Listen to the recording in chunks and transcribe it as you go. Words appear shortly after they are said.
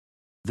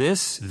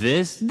This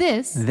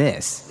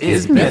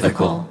is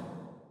Mythical.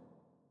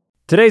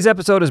 Today's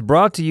episode is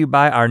brought to you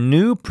by our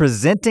new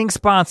presenting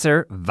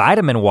sponsor,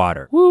 Vitamin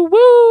Water. Woo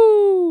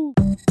woo!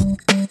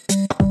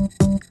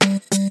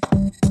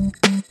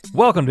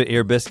 Welcome to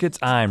Ear Biscuits.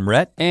 I'm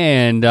Rhett.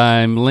 And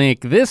I'm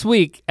Link. This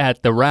week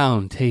at the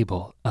round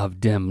table of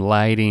dim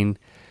lighting,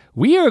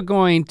 we are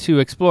going to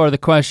explore the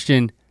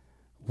question,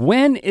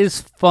 when is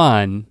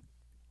fun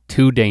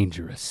too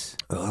dangerous?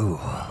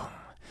 Oh.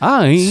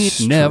 I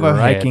ain't never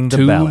had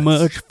too balance.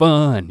 much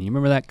fun. You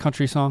remember that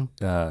country song?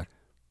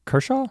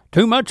 Kershaw?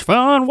 Too much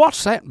fun,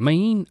 what's that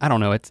mean? I don't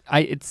know, it's.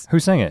 Who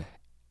sang it?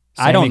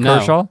 I don't Sammy know.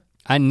 Kershaw?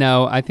 I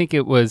know, I think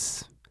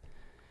it's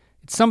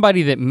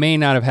somebody that may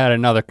not have had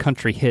another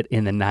country hit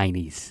in the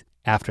 90s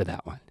after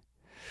that one.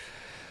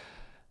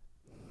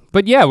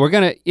 But yeah,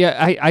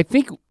 I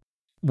think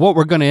what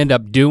we're gonna end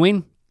up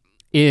doing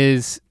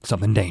is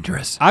Something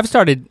dangerous. I've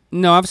started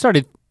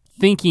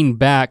thinking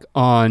back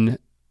on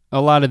a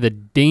lot of the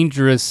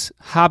dangerous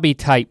hobby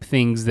type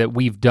things that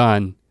we've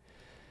done.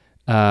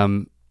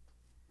 And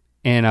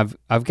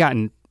I've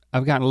gotten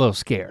a little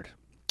scared.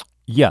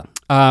 Yeah.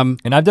 And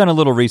I've done a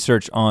little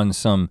research on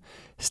some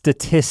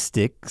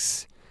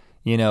statistics,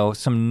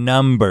 some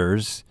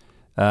numbers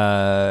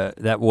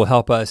that will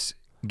help us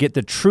get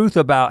the truth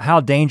about how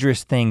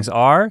dangerous things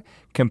are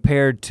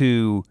compared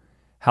to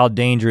how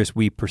dangerous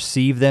we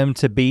perceive them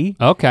to be.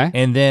 Okay.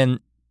 And then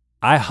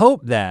I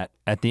hope that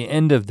at the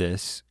end of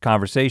this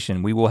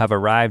conversation, we will have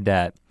arrived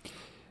at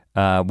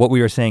what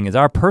we were saying is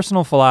our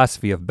personal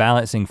philosophy of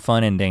balancing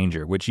fun and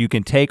danger, which you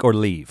can take or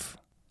leave.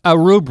 A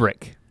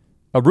rubric.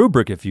 A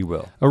rubric, if you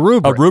will. A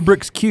rubric. A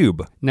rubric's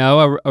cube.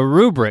 No, a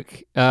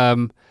rubric.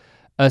 A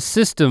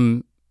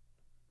system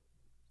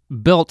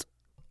built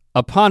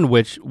upon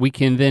which we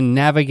can then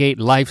navigate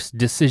life's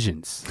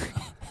decisions.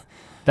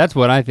 That's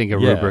what I think a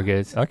rubric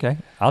is. Okay,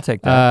 I'll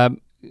take that.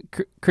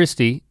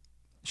 Christy.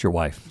 It's your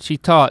wife. She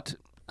taught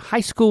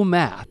high school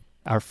math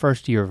our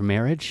first year of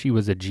marriage. She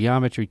was a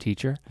geometry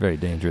teacher. Very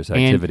dangerous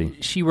activity.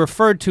 And she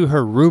referred to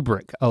her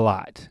rubric a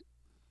lot.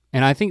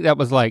 And I think that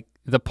was like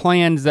the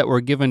plans that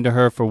were given to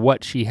her for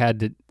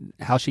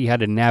how she had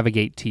to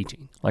navigate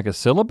teaching. Like a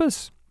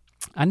syllabus?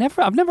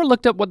 I've never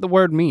looked up what the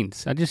word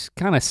means. I just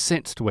kind of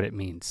sensed what it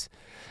means.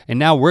 And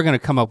now we're gonna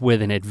come up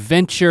with an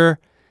adventure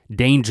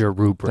danger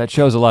rubric. That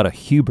shows a lot of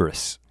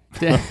hubris.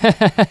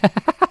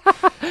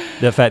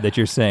 The fact that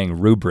you're saying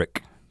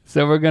rubric.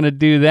 So we're gonna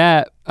do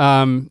that.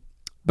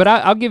 But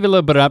I'll give you a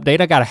little bit of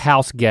update. I got a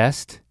house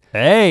guest.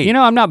 Hey.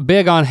 I'm not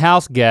big on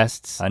house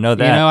guests. I know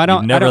that.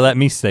 You've never let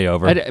me stay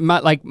over.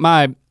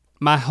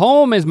 My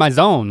home is my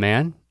zone,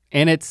 man.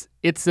 And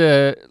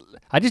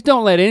I just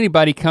don't let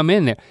anybody come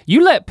in there.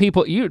 You let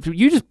people,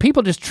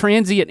 people just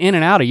transient in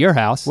and out of your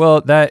house.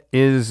 Well, that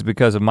is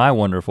because of my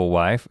wonderful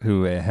wife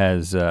who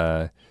has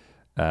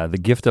the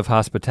gift of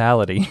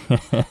hospitality.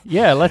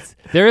 Yeah,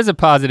 there is a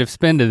positive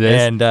spin to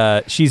this.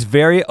 And she's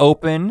very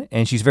open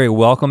and she's very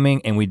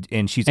welcoming and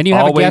you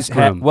have a guest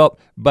room.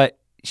 But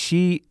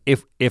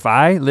if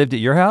I lived at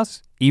your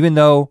house,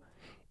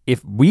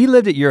 if we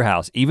lived at your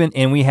house,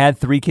 and we had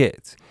 3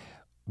 kids,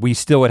 we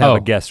still would have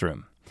a guest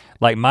room.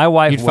 Like my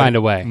wife You'd find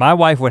a way. My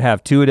wife would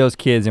have 2 of those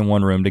kids in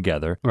one room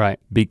together. Right.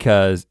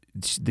 Because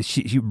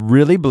she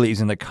really believes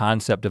in the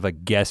concept of a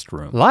guest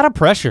room. A lot of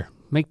pressure,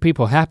 make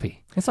people happy.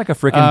 It's like a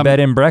freaking bed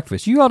and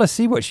breakfast. You ought to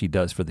see what she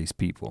does for these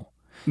people.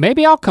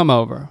 Maybe I'll come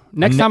over.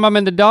 Next time I'm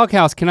in the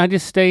doghouse, can I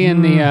just stay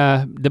in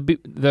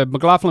the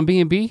McLaughlin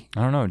B&B?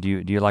 I don't know,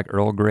 do you like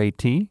Earl Grey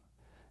tea?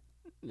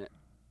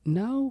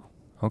 No.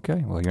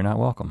 Okay, well you're not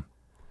welcome.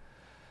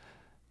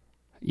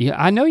 Yeah,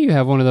 I know you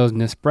have one of those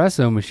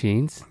Nespresso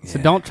machines, so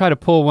don't try to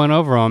pull one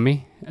over on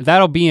me.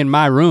 That'll be in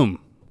my room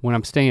when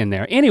I'm staying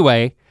there.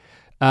 Anyway,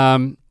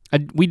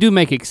 we do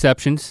make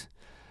exceptions.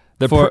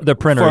 The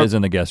printer is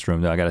in the guest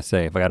room though, I gotta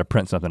say. If I gotta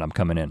print something, I'm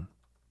coming in.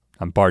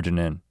 I'm barging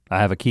in. I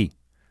have a key.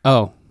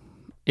 Oh,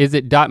 is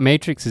it dot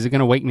matrix? Is it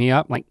gonna wake me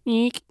up like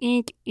ink,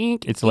 ink,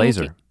 ink? It's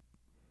laser.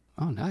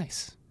 Oh,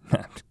 nice.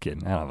 I'm just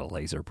kidding, I don't have a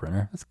laser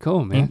printer. That's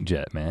cool, man.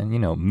 Inkjet, man,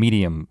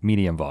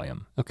 medium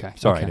volume. Okay.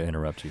 Sorry to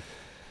interrupt you.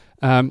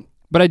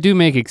 But I do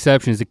make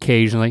exceptions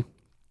occasionally,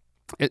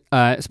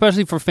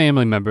 especially for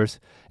family members,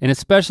 and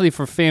especially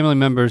for family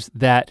members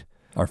that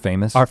are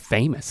famous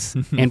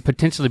and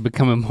potentially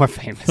becoming more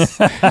famous.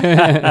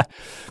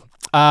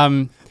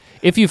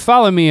 If you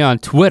follow me on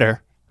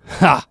Twitter,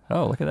 oh,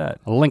 look at that.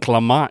 Link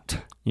Lamont.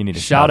 You need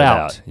to shout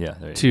out yeah,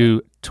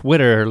 to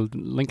Twitter,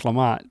 Link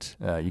Lamont.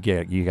 You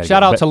got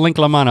shout out to Link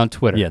Lamont on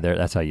Twitter. Yeah,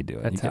 that's how you do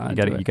it. That's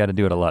you got to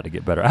do it a lot to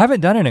get better. I haven't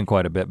done it in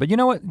quite a bit, but you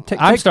know what? Take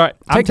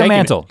the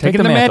mantle.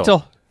 Taking the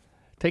mantle.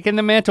 Taking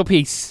the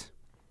mantelpiece.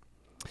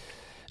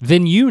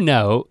 Then you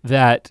know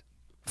that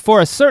for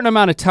a certain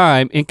amount of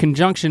time, in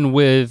conjunction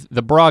with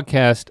the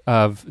broadcast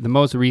of the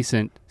most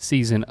recent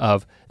season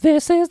of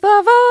This Is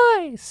the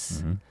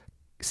Voice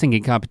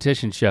singing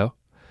competition show,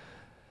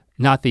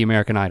 not the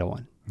American Idol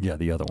one. Yeah,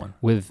 the other one.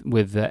 With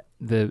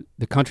the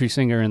country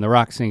singer and the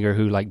rock singer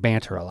who like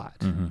banter a lot.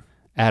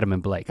 Adam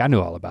and Blake. I knew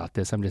all about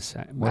this. I'm just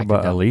saying. What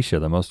about Alicia,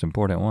 the most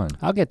important one?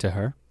 I'll get to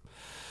her.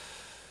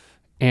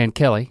 and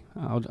Kelly.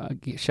 I'll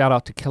shout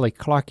out to Kelly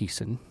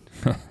Clarkson.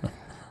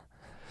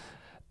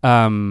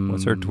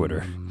 What's her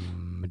Twitter?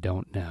 I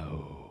don't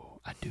know.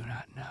 I do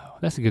not know.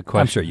 That's a good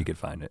question. I'm sure you could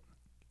find it.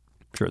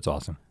 I'm sure it's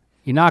awesome.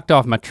 You knocked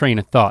off my train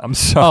of thought. I'm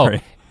sorry.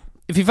 Oh,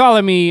 if you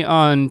follow me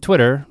on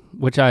Twitter,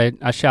 which I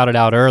shouted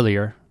out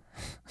earlier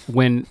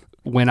when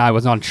I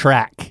was on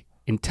track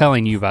in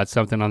telling you about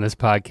something on this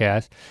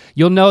podcast,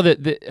 you'll know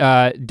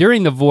that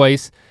during The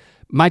Voice,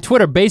 my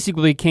Twitter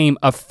basically became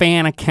a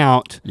fan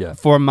account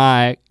for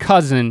my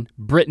cousin,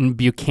 Britton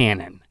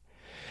Buchanan.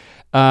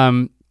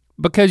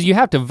 Because you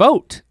have to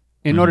vote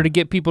in order to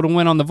get people to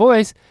win on The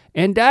Voice,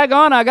 and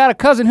daggone, I got a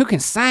cousin who can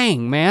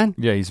sing, man.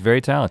 Yeah, he's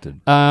very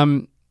talented.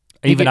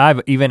 Even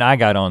I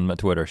got on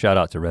Twitter. Shout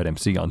out to Red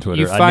MC on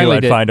Twitter. I knew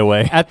I'd find a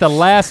way. At the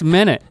last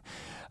minute.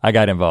 I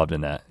got involved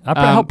in that.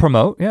 I helped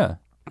promote, yeah.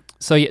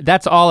 So yeah,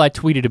 that's all I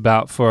tweeted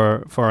about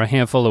for a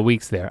handful of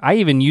weeks there. I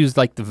even used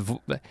like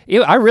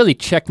I really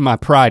checked my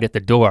pride at the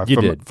door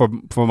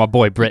for my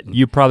boy Britton.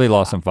 You probably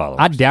lost some followers.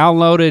 I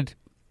downloaded,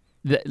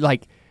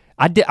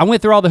 I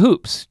went through all the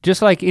hoops,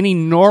 just like any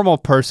normal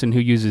person who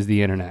uses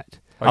the internet.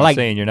 Are you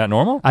saying you're not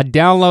normal? I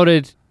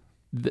downloaded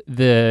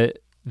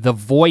the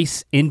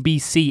Voice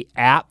NBC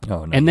app,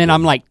 and then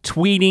I'm like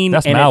tweeting.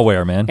 That's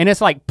malware, man. And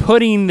it's like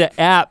putting the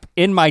app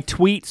in my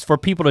tweets for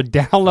people to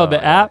download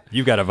the app.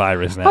 You've got a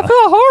virus now. I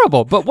feel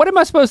horrible, but what am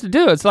I supposed to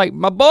do? It's like,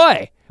 my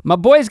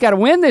boy's gotta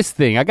win this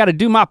thing. I gotta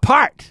do my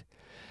part.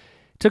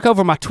 Took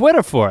over my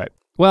Twitter for it.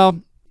 Well,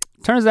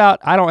 turns out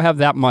I don't have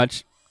that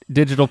much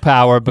digital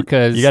power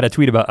because you got to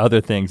tweet about other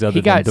things other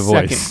than The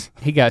Voice.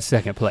 He got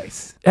second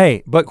place.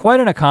 Hey, but quite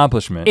an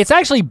accomplishment. It's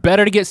actually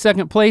better to get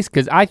second place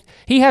because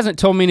he hasn't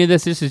told me any of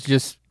this. This is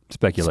just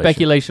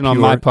speculation on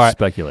my part.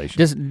 Speculation.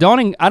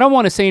 I don't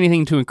want to say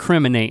anything to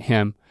incriminate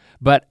him,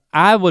 but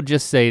I will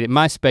just say that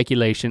my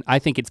speculation, I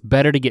think it's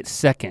better to get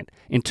second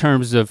in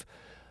terms of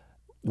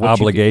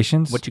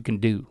obligations. What you can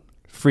do.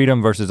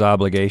 Freedom versus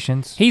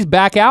obligations. He's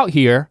back out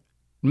here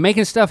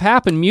making stuff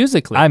happen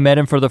musically. I met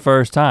him for the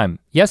first time.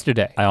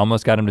 Yesterday. I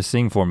almost got him to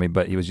sing for me,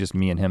 but he was just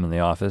me and him in the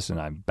office and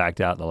I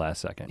backed out in the last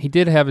second. He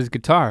did have his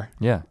guitar.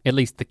 Yeah. At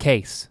least the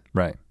case.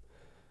 Right.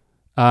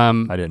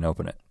 I didn't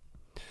open it.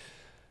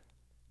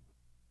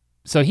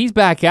 So he's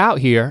back out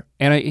here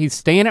and he's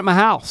staying at my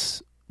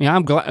house.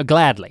 I'm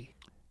gladly.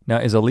 Now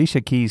is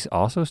Alicia Keys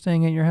also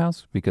staying at your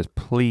house? Because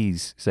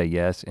please say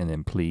yes and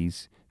then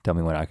please tell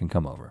me when I can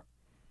come over.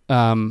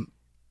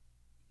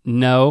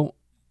 No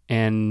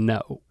and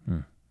no.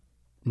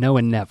 No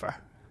and never.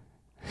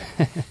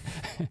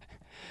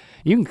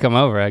 You can come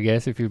over, I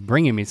guess, if you're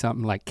bringing me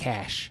something like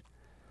cash.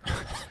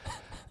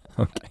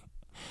 Okay.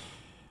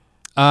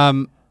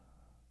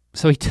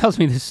 So he tells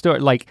me this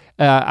story. Like,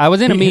 I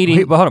was in a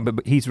meeting. Hold on,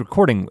 but he's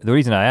recording. The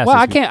reason I asked. Well,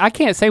 I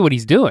can't say what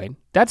he's doing.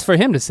 That's for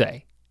him to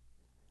say.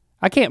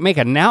 I can't make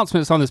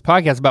announcements on this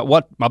podcast about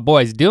what my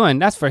boy's doing.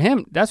 That's for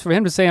him. That's for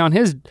him to say on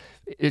his.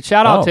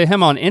 Shout out to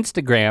him on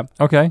Instagram.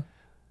 Okay.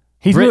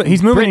 He's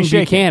moving and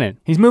shaking. Buchanan.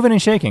 He's moving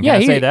and shaking. Can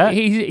I say that?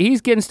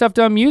 He's getting stuff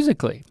done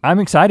musically. I'm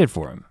excited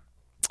for him.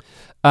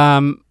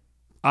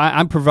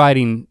 I'm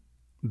providing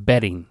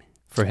bedding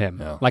for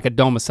him, like a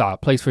domicile,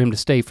 place for him to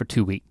stay for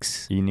 2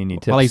 weeks. You need any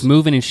tips? While he's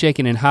moving and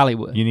shaking in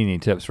Hollywood. You need any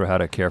tips for how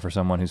to care for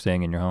someone who's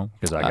staying in your home?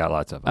 Because I got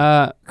lots of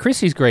them.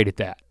 Chrissy's great at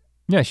that.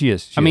 Yeah, she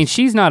is. I mean,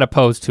 she's not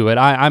opposed to it.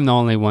 I'm the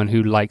only one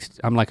who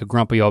I'm like a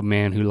grumpy old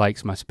man who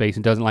likes my space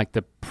and doesn't like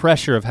the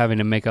pressure of having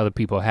to make other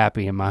people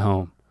happy in my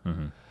home.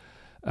 Mm-hmm.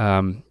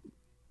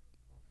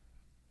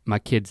 My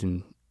kids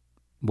and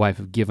wife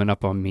have given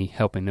up on me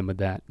helping them with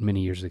that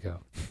many years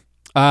ago.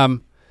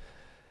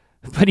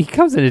 But he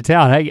comes into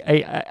town.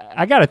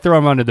 I got to throw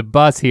him under the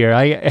bus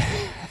here.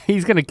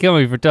 He's gonna kill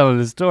me for telling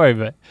this story,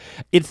 but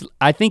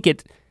I think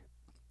it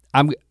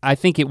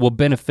will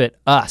benefit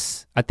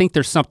us. I think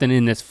there's something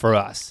in this for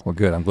us. Well,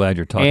 good. I'm glad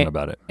you're talking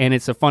about it. And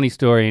it's a funny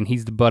story, and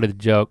he's the butt of the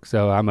joke,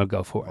 so I'm gonna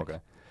go for it.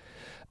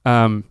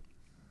 Okay.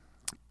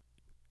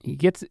 He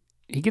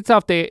gets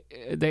off the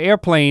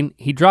airplane,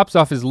 he drops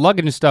off his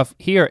luggage and stuff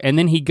here, and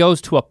then he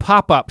goes to a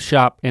pop-up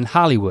shop in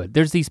Hollywood.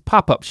 There's these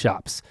pop-up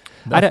shops.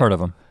 I've heard of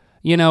them.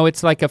 You know,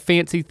 it's like a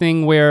fancy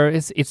thing where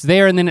it's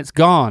there and then it's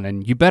gone,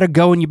 and you better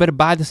go and you better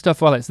buy the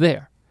stuff while it's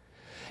there.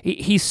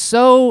 He's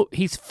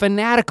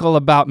fanatical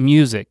about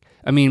music.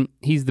 I mean,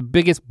 he's the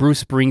biggest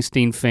Bruce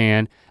Springsteen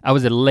fan. I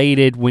was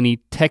elated when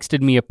he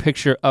texted me a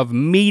picture of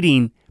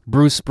meeting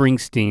Bruce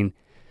Springsteen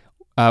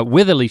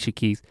with Alicia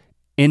Keys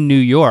in New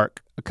York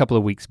a couple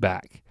of weeks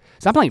back.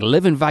 So I'm like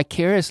living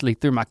vicariously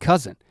through my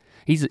cousin.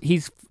 He's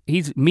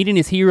meeting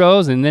his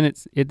heroes, and then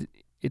it's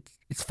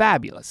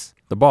fabulous.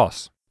 The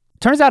boss.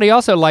 Turns out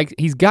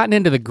he's gotten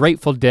into the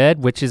Grateful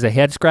Dead, which is a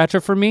head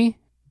scratcher for me,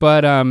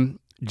 but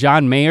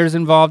John Mayer's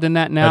involved in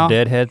that now. A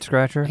dead head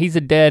scratcher? He's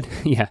a dead,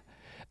 yeah.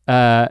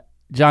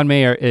 John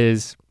Mayer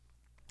is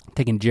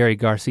taking Jerry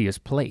Garcia's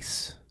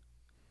place.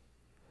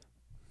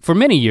 For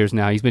many years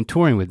now, he's been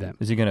touring with them.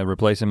 Is he gonna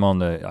replace him on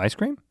the ice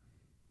cream?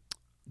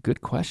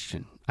 Good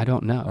question. I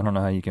don't know. I don't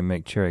know how you can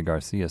make Jerry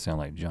Garcia sound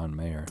like John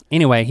Mayer.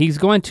 Anyway, he's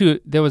going to,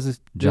 there's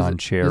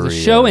a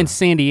show in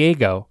San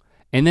Diego,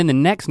 And then the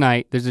next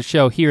night, there's a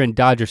show here in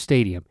Dodger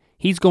Stadium.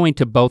 He's going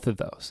to both of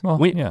those. Well,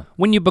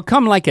 when you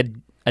become like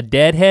a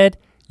deadhead,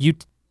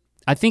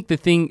 I think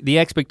the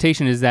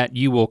expectation is that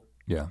you will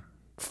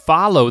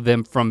follow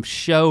them from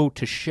show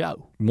to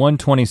show. One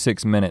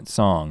 26-minute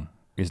song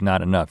is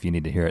not enough. You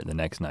need to hear it the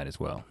next night as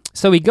well.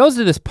 So he goes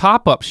to this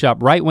pop-up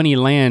shop right when he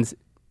lands,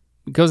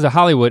 goes to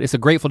Hollywood. It's a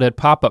Grateful Dead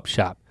pop-up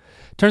shop.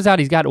 Turns out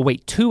he's got to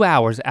wait 2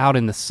 hours out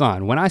in the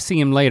sun. When I see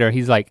him later,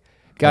 he's like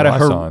got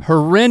a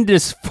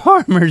horrendous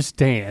farmer's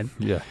tan.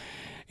 Yeah.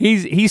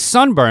 He's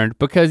sunburned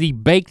because he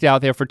baked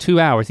out there for 2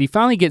 hours. He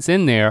finally gets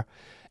in there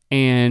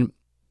and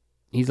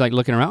he's like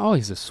looking around. Oh,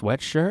 he's a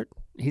sweatshirt.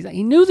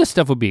 He knew this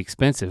stuff would be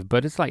expensive,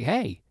 but it's like,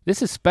 hey,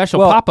 this is special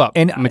pop-up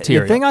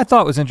material. The thing I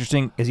thought was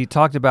interesting is he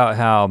talked about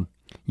how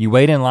you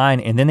wait in line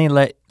and then they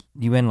let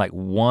you in like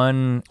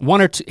one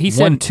or two. He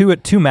said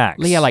two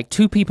max. Yeah, like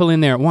 2 people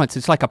in there at once.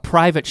 It's like a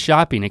private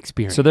shopping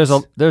experience.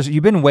 So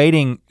you've been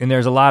waiting and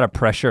there's a lot of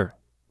pressure.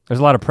 There's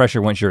a lot of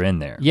pressure once you're in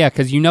there. Yeah,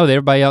 because you know that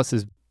everybody else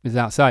is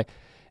outside.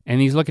 And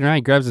he's looking around,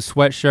 he grabs a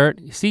sweatshirt,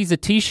 he sees a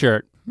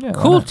t-shirt. Yeah,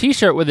 cool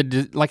t-shirt with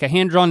a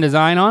hand-drawn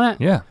design on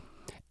it. Yeah.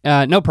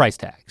 No price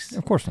tags.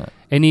 Of course not.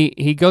 And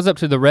he goes up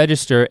to the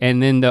register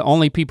and then the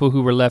only people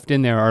who were left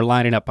in there are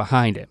lining up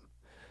behind him.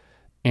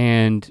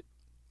 And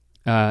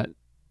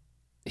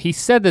he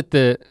said that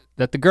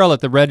the girl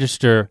at the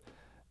register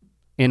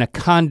in a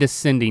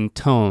condescending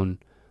tone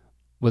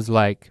was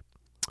like,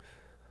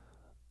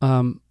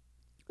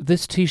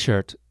 this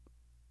t-shirt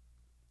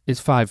is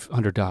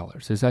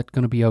 $500. Is that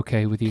gonna be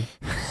okay with you?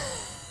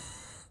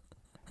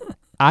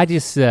 I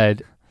just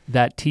said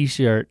that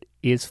t-shirt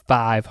is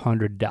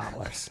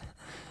 $500.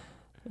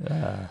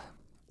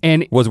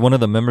 And was one of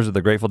the members of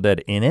the Grateful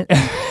Dead in it?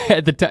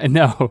 At the time,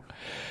 no.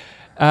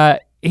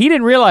 He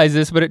didn't realize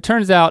this, but it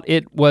turns out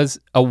it was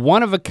a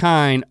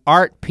one-of-a-kind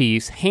art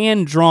piece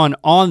hand-drawn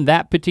on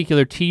that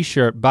particular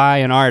t-shirt by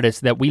an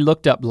artist that we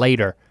looked up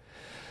later.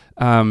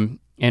 And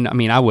I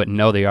mean, I wouldn't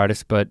know the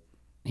artist, but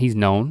he's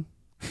known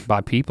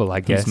by people, I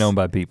guess. He's known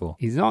by people.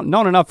 He's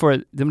known enough for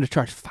them to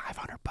charge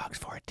 $500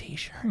 for a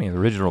t-shirt. I mean,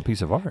 original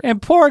piece of art.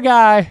 And poor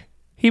guy,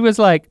 he was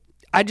like,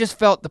 I just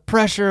felt the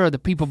pressure of the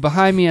people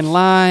behind me in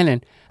line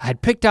and I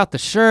had picked out the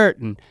shirt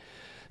and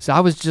so I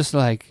was just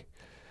like,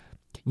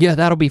 yeah,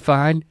 that'll be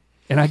fine.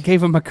 And I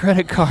gave him a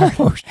credit card. And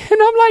I'm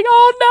like,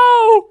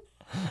 oh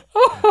no.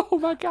 Oh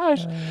my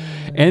gosh.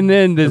 And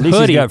then the At least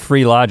hoodie. He's got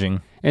free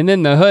lodging. And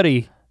then the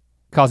hoodie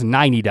cost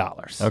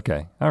 $90.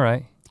 Okay, all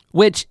right.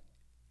 Which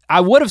I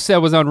would have said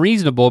was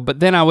unreasonable, but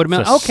then I would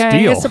have been, okay,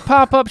 steal. it's a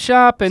pop-up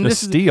shop and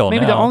this is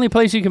maybe now. the only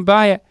place you can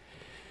buy it.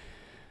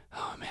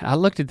 Oh man, I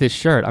looked at this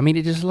shirt. I mean,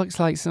 it just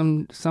looks like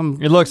some.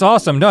 It looks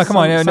awesome. No, come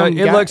on, it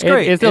looks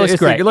great. It looks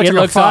great. It looks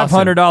like a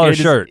 $500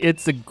 shirt.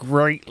 It's a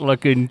great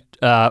looking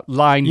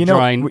line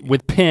drawing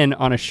with pen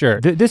on a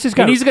shirt. This is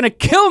and he's gonna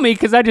kill me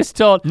because I just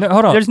told. No,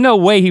 hold on. There's no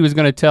way he was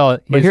gonna tell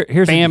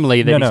his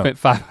family that he spent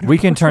 $500. We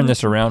can turn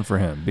this around for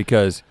him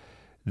because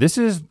this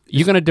is.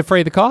 You gonna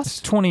defray the cost?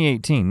 It's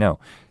 2018. No,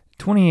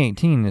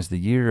 2018 is the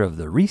year of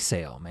the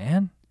resale,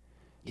 man.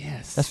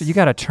 Yes. That's what you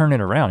got to turn it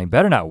around. He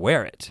better not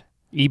wear it.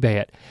 eBay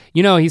it.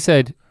 You know, he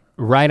said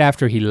right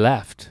after he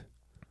left,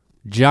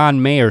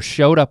 John Mayer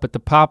showed up at the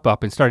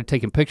pop-up and started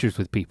taking pictures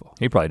with people.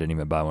 He probably didn't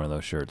even buy one of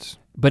those shirts.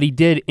 But he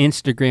did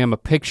Instagram a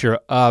picture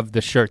of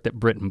the shirt that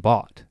Britton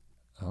bought.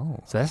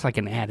 Oh. So that's like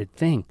an added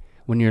thing.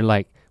 When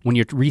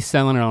you're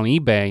reselling it on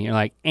eBay, you're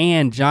like,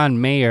 and John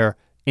Mayer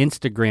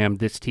Instagrammed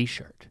this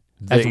t-shirt.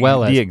 As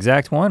well as the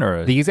exact one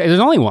or there's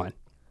only one.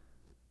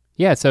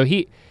 Yeah, so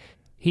he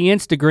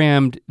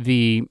Instagrammed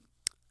the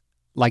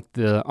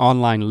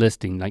online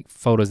listing, like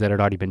photos that had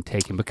already been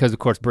taken, because of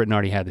course Britton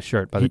already had the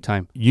shirt by the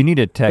time. You need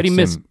to text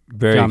him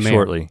very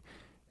shortly.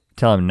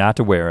 Tell him not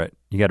to wear it.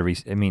 You got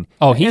to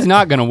Oh, he's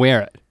not gonna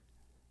wear it.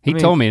 He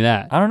told me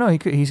that. I don't know.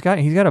 He's got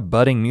a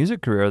budding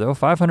music career though.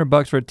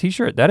 $500 for a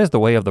t-shirt. That is the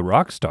way of the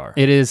rock star.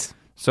 It is.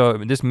 So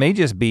this may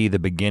just be the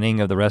beginning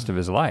of the rest of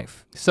his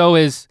life. So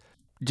is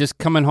just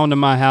coming home to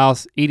my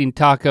house, eating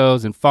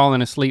tacos, and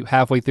falling asleep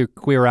halfway through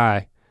Queer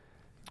Eye.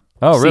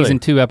 Oh, really? Season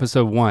 2,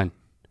 episode 1.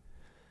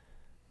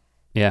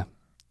 Yeah.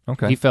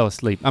 Okay. He fell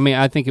asleep. I mean,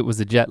 I think it was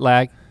the jet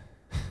lag.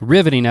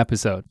 Riveting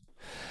episode.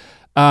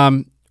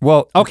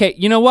 Well, okay,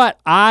 you know what?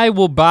 I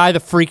will buy the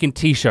freaking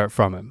t-shirt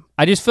from him.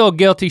 I just feel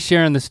guilty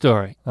sharing the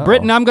story.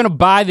 Britton, I'm gonna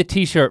buy the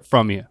t-shirt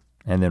from you.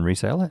 And then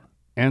resell it?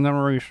 And then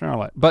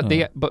resell it. But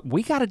but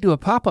we gotta do a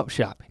pop-up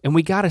shop and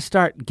we gotta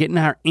start getting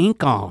our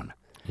ink on.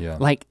 Yeah.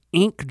 Like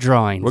ink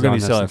drawings. We're gonna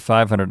be selling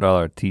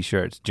 $500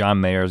 t-shirts. John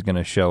Mayer is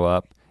gonna show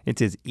up.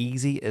 It's as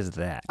easy as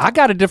that. I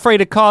gotta defray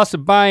the cost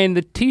of buying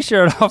the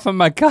t-shirt off of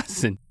my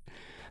cousin.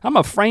 I'm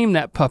gonna frame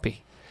that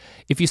puppy.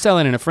 If you sell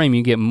it in a frame,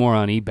 you get more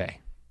on eBay.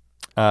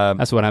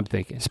 That's what I'm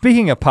thinking.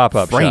 Speaking of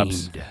pop-up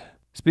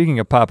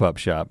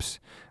shops,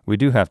 we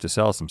do have to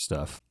sell some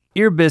stuff.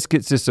 Ear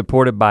Biscuits is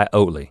supported by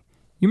Oatly.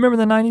 You remember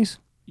the 90s?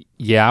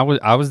 Yeah,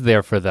 I was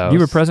there for those. You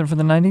were present for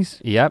the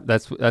 90s? Yep,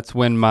 that's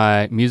when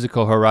my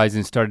musical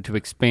horizon started to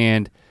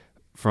expand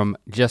from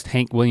just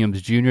Hank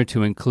Williams Jr.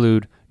 to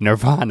include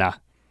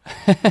Nirvana.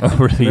 Oh,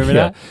 really? Remember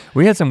that?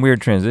 We had some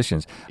weird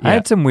transitions. Yeah. I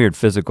had some weird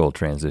physical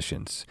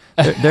transitions.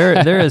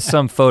 There is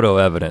some photo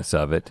evidence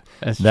of it.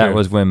 That true.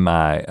 was when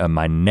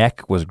my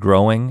neck was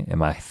growing and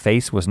my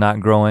face was not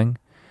growing.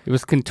 It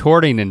was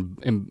contorting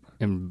and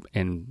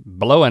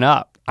blowing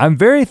up. I'm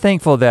very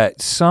thankful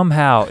that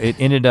somehow it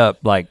ended up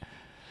like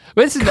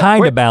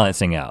kind of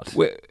balancing out.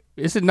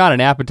 This is not an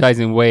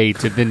appetizing way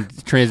to then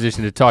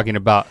transition to talking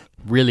about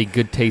really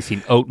good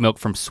tasting oat milk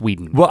from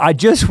Sweden. Well, I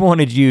just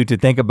wanted you to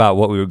think about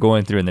what we were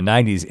going through in the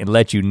 90s and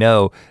let you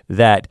know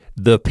that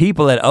the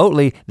people at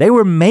Oatly, they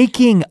were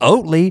making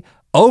Oatly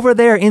over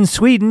there in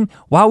Sweden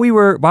while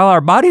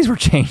our bodies were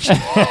changing.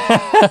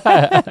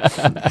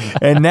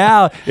 And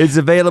now it's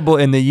available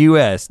in the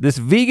US. This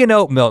vegan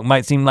oat milk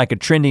might seem like a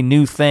trendy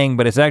new thing,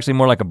 but it's actually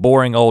more like a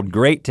boring old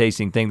great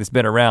tasting thing that's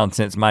been around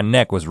since my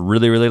neck was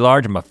really, really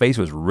large and my face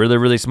was really,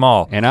 really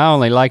small. And I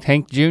only liked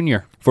Hank Jr.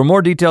 For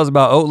more details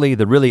about Oatly,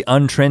 the really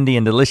untrendy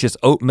and delicious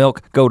oat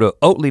milk, go to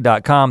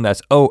oatly.com.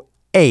 That's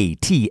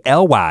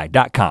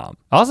OATLY.com.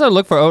 Also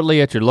look for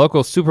Oatly at your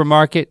local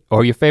supermarket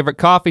or your favorite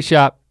coffee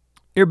shop.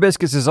 Ear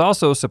Biscuits is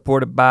also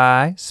supported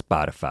by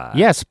Spotify.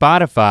 Yeah,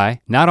 Spotify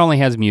not only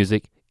has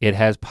music, it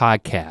has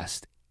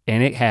podcasts,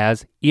 and it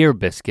has Ear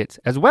Biscuits,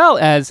 as well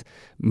as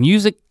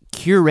music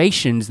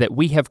curations that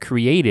we have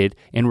created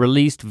and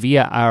released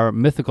via our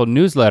mythical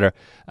newsletter.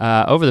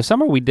 Over the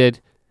summer, we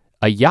did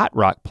a yacht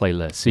rock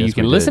playlist. So you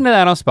can listen to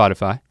that on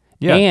Spotify,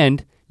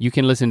 and you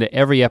can listen to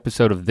every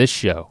episode of this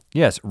show.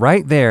 Yes,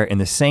 right there in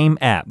the same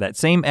app. That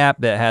same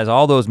app that has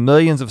all those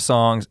millions of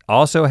songs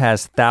also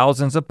has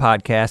thousands of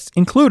podcasts,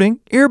 including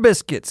Ear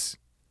Biscuits.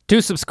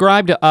 To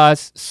subscribe to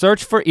us,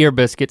 search for Ear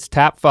Biscuits,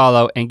 tap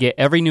follow, and get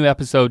every new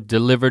episode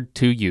delivered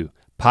to you.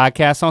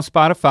 Podcasts on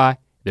Spotify,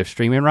 they're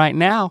streaming right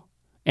now,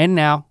 and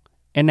now,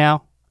 and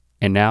now,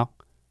 and now,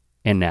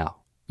 and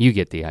now. You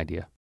get the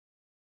idea.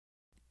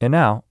 And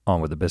now, on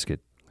with the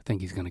biscuit. I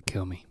think he's gonna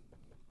kill me.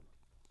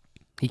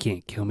 He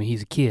can't kill me,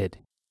 he's a kid.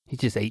 He's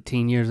just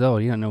 18 years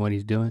old, he don't know what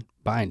he's doing.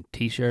 Buying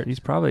t-shirts. He's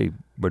probably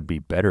would be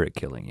better at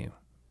killing you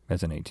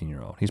as an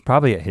 18-year-old. He's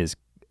probably at his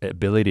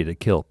ability to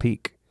kill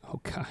peak.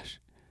 Oh gosh.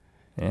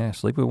 Yeah,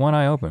 sleep with one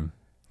eye open.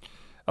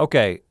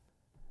 Okay.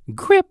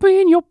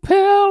 Gripping your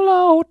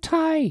pillow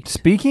tight.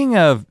 Speaking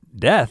of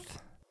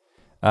death,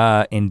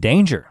 in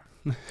danger,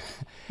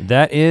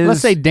 that is...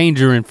 Let's say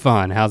danger and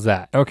fun, how's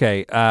that?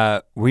 Okay,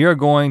 we are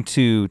going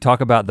to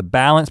talk about the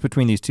balance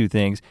between these two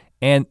things,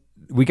 and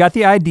we got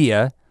the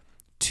idea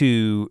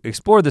to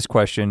explore this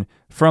question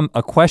from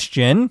a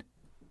question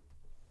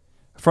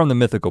from the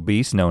mythical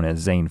beast known as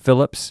Zane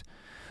Phillips,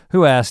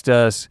 who asked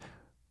us,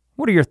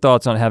 what are your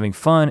thoughts on having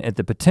fun at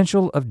the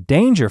potential of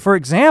danger? For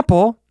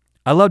example,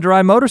 I love to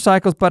ride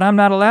motorcycles, but I'm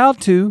not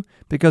allowed to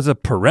because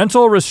of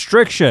parental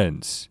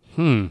restrictions.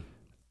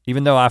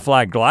 Even though I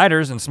fly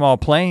gliders and small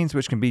planes,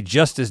 which can be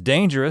just as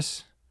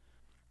dangerous.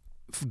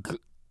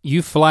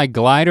 You fly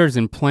gliders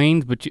and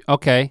planes, but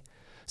okay.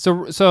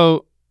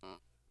 So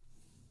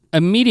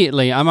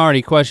immediately I'm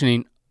already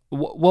questioning,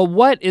 well,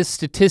 what is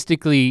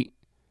statistically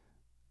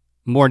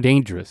more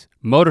dangerous?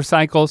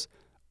 Motorcycles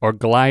or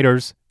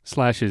gliders /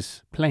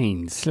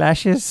 planes?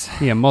 Slashes?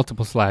 Yeah,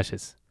 multiple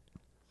slashes.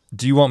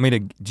 Do you want me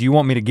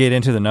to get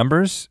into the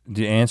numbers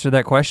to answer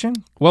that question?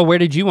 Well, where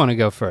did you want to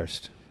go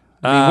first?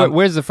 I mean,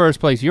 where's the first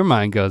place your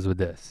mind goes with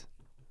this?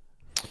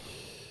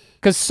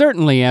 Because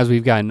certainly as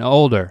we've gotten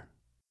older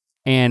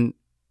and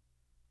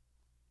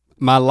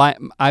my life,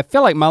 I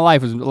feel like my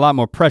life was a lot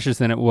more precious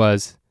than it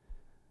was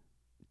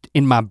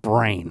in my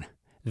brain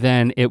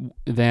than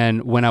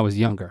when I was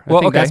younger. I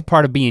think that's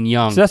part of being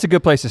young. So that's a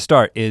good place to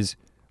start is,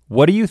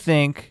 what do you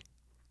think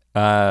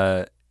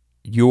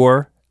yours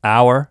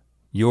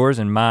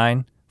and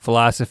mine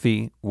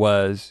philosophy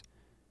was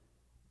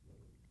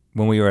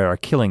when we were at our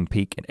killing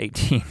peak at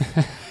 18?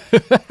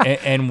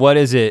 and what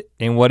is it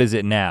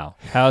now?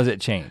 How has it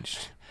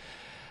changed?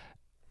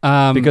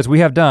 Because we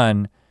have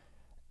done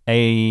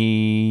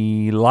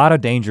a lot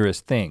of dangerous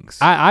things.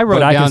 I wrote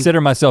down, I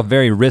consider myself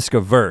very risk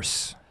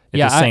averse at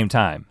the same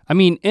time. I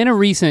mean, in a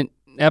recent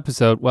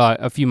episode, well,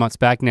 a few months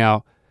back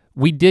now,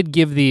 I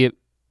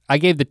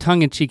gave the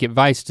tongue-in-cheek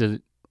advice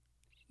to,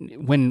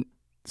 when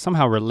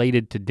somehow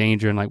related to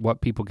danger and like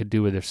what people could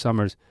do with their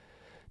summers,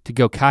 to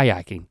go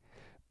kayaking.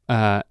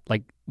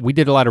 Like we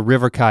did a lot of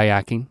river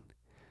kayaking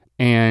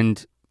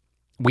and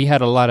we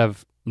had a lot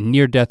of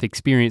near-death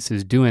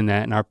experiences doing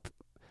that, and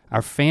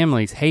our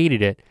families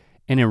hated it.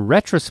 And in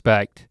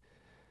retrospect,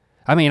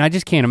 I mean, I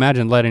just can't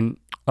imagine letting.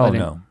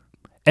 No.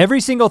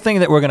 Every single thing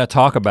that we're gonna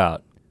talk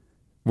about,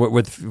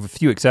 with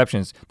few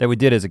exceptions, that we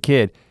did as a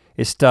kid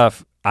is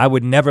stuff I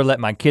would never let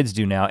my kids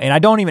do now. And I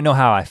don't even know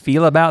how I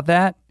feel about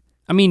that.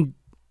 I mean,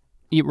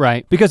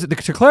 right. Because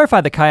to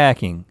clarify the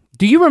kayaking.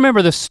 Do you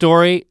remember the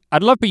story?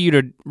 I'd love for you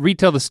to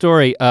retell the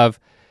story of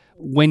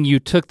when you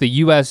took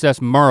the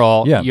USS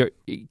Merle, your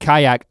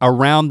kayak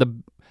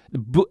around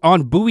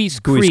on Bowie's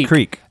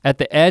Creek at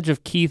the edge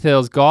of Keith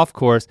Hills Golf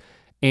Course,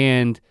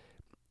 and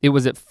it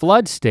was at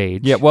flood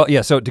stage. Yeah, well,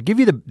 yeah, so to give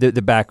you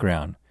the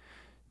background,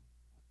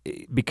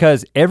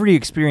 because every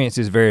experience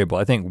is variable,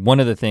 I think one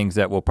of the things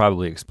that we'll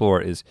probably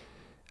explore is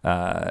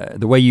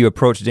the way you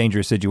approach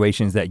dangerous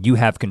situations that you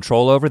have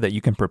control over, that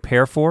you can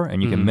prepare for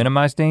and you can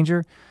minimize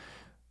danger.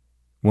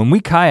 When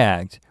we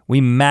kayaked, we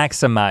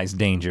maximized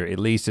danger, at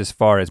least as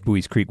far as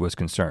Buies Creek was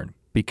concerned,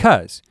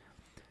 because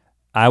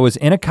I was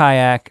in a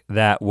kayak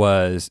that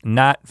was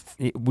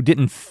it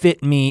didn't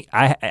fit me.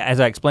 As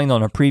I explained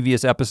on a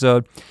previous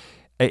episode,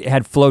 it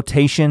had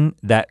flotation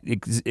that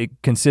it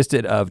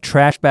consisted of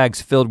trash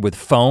bags filled with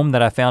foam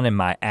that I found in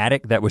my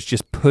attic that was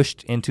just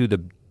pushed into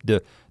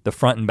the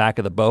front and back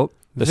of the boat.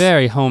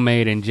 Very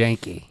homemade and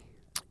janky.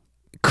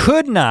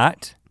 Could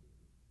not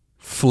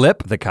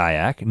flip the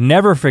kayak,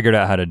 never figured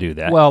out how to do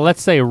that. Well,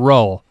 let's say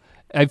roll.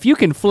 If you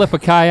can flip a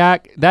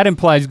kayak, that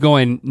implies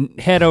going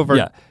head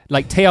over,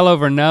 like tail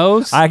over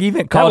nose. I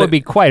even called that would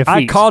be quite a feat.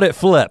 I called it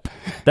flip.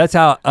 That's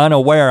how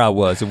unaware I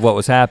was of what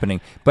was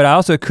happening. But I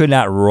also could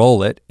not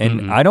roll it,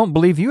 and I don't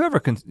believe you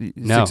ever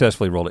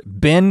successfully rolled it.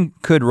 Ben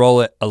could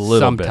roll it a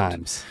little bit.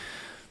 Sometimes.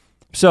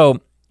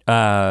 So,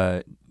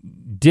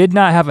 did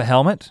not have a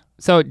helmet.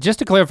 So just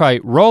to clarify,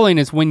 rolling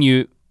is when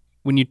you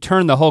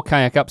turn the whole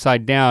kayak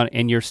upside down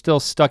and you're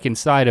still stuck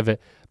inside of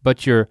it,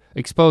 but your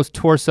exposed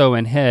torso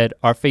and head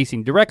are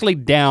facing directly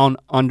down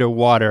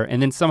underwater,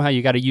 and then somehow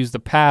you gotta use the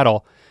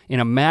paddle in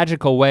a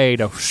magical way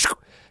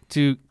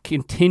to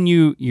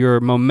continue your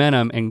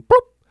momentum and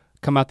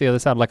come out the other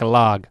side like a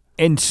log.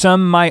 And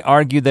some might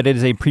argue that it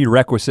is a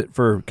prerequisite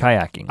for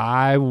kayaking.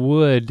 I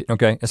would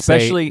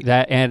especially say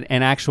that an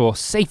actual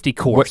safety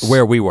course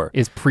where we were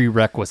is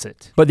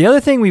prerequisite. But the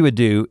other thing we would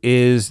do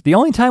is the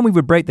only time we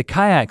would break the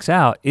kayaks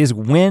out is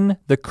when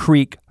the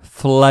creek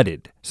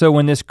flooded. So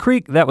when this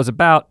creek that was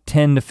about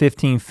 10 to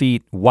 15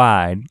 feet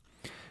wide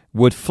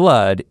would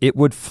flood, it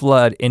would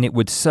flood and it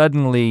would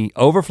suddenly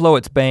overflow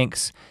its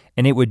banks,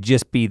 and it would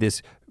just be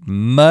this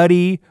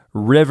muddy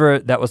river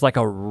that was like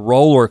a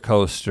roller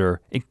coaster,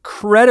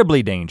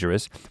 incredibly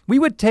dangerous. We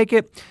would take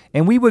it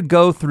and we would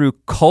go through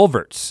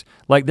culverts.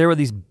 Like there were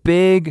these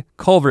big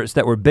culverts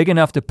that were big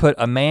enough to put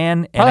a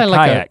man and a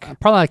kayak.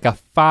 Probably like a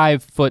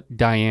 5-foot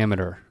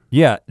diameter.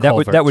 Yeah, that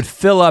would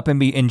fill up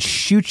and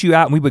shoot you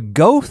out, and we would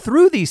go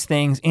through these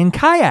things in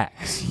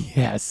kayaks.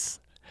 Yes,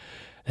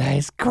 that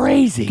is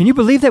crazy. Can you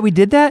believe that we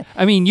did that?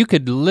 I mean, you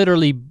could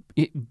literally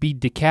be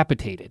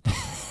decapitated.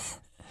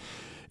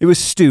 It was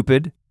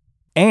stupid,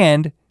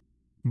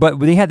 but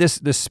they had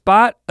this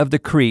spot of the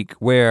creek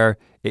where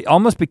it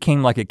almost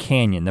became like a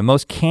canyon, the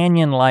most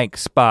canyon-like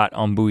spot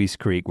on Buies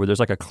Creek, where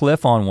there's like a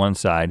cliff on one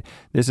side.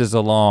 This is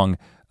along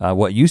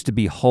what used to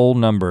be hole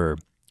number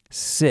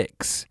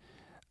 6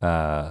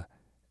 at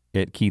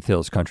Keith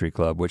Hills Country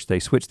Club, which they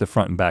switched the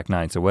front and back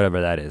 9, so whatever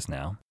that is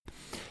now.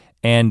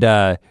 And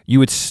you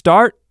would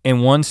start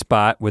in one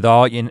spot with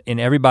and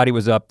everybody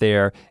was up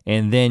there,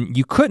 and then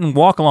you couldn't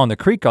walk along the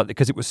creek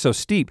because it was so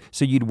steep.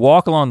 So you'd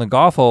walk along the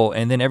golf hole,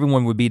 and then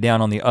everyone would be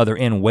down on the other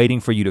end waiting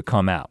for you to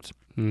come out.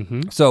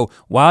 Mm-hmm. So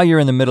while you're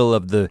in the middle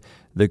of the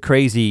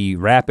crazy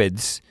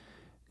rapids,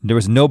 there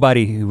was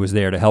nobody who was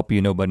there to help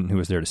you, nobody who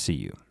was there to see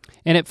you.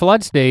 And at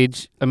flood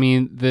stage, I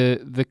mean,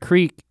 the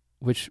creek,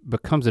 which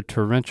becomes a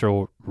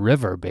torrential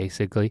river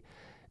basically,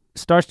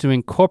 starts to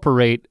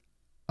incorporate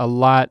a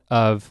lot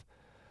of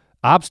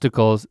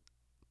obstacles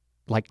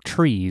like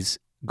trees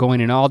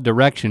going in all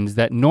directions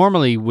that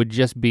normally would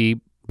just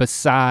be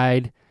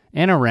beside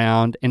and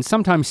around and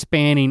sometimes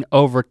spanning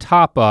over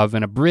top of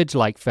in a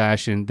bridge-like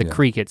fashion the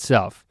creek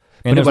itself.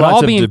 And but it would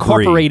all be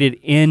incorporated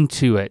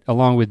into it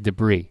along with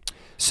debris.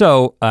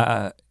 So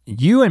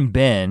you and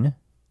Ben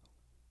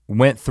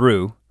went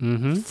through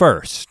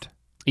first.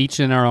 Each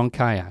in our own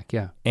kayak,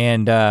 yeah.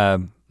 And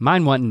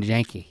mine wasn't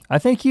janky. I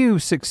think you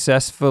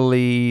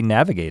successfully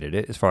navigated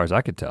it as far as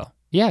I could tell.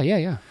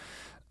 Yeah.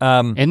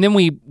 And then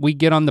we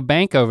get on the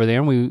bank over there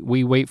and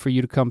we wait for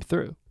you to come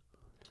through.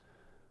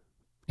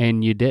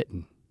 And you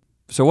didn't.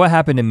 So what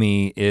happened to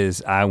me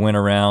is I went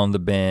around the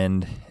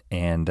bend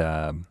and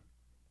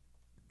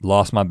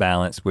lost my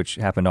balance, which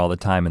happened all the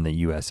time in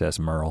the USS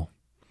Merle.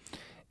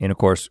 And of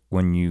course,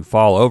 when you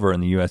fall over in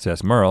the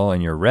USS Merle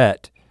and you're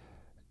wet,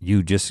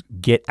 you just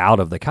get out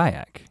of the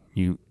kayak.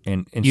 You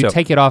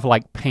take it off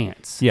like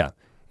pants. Yeah,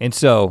 and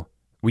so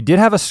we did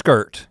have a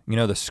skirt,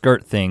 the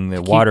skirt thing,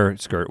 the water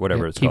skirt,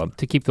 whatever it's called.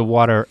 To keep the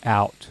water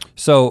out.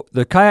 So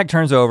the kayak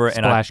turns over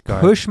and I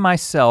guard. Push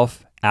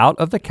myself out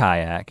of the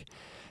kayak,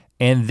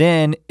 and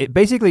then it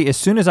basically, as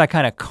soon as I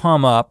kind of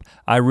come up,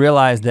 I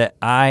realize that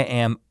I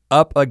am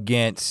up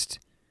against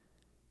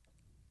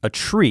a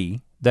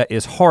tree that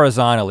is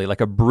horizontally, like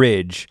a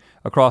bridge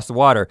across the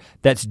water,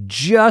 that's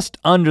just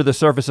under the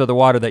surface of the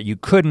water that you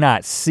could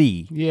not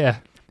see. Yeah.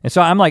 And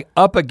so I'm like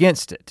up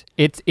against it.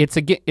 It's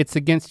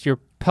against your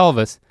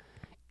pelvis,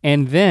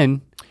 and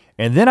then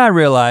I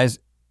realized,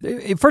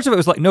 first of all, it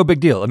was like no big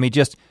deal. Let me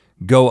just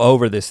go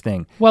over this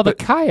thing. Well, the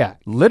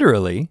kayak.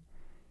 Literally,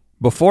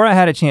 before I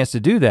had a chance to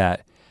do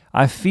that,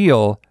 I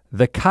feel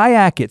the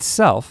kayak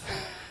itself,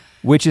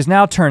 which is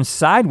now turned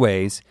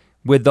sideways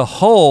with the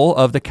hull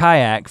of the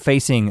kayak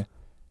facing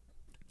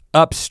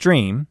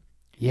upstream.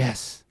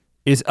 Yes.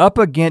 Is up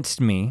against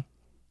me,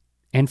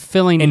 And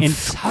filling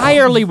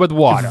entirely with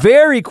water.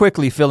 Very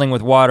quickly filling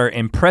with water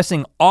and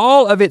pressing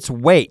all of its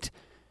weight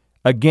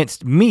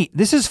against me.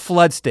 This is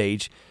flood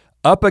stage,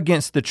 up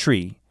against the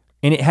tree.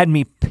 And it had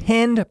me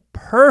pinned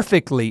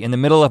perfectly in the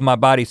middle of my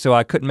body so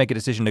I couldn't make a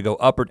decision to go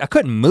up or, I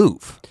couldn't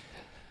move.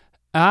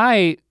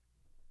 I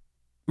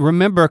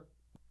remember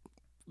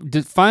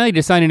finally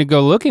deciding to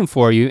go looking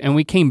for you, and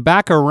we came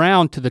back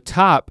around to the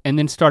top and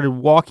then started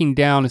walking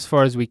down as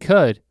far as we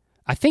could.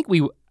 I can't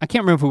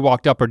remember if we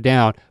walked up or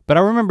down, but I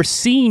remember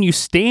seeing you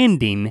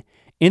standing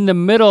in the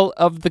middle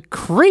of the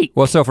creek.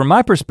 Well, so from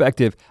my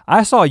perspective,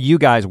 I saw you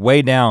guys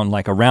way down,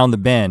 like around the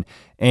bend,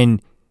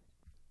 and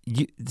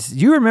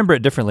you remember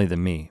it differently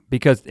than me,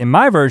 because in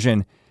my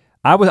version,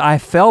 I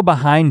fell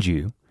behind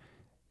you,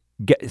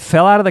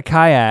 fell out of the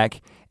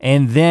kayak,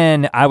 and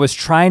then I was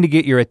trying to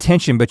get your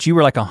attention, but you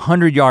were like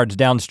 100 yards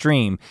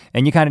downstream,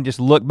 and you kind of just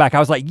looked back. I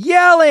was like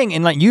yelling,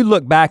 and like you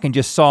looked back and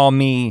just saw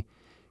me,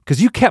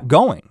 because you kept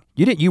going.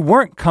 You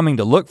weren't coming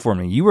to look for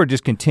me. You were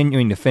just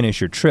continuing to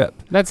finish your trip.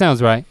 That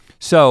sounds right.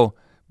 So,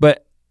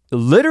 but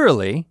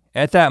literally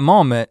at that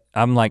moment,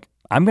 I'm like,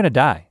 I'm gonna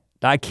die.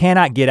 I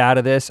cannot get out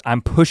of this.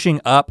 I'm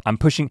pushing up,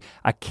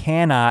 I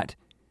cannot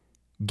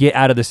get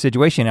out of the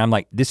situation. And I'm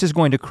like, this is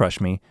going to crush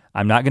me.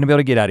 I'm not gonna be able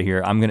to get out of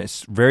here.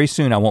 Very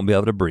soon I won't be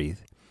able to breathe.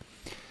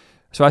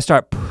 So I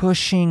start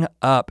pushing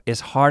up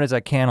as hard as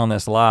I can on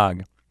this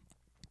log.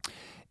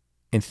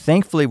 And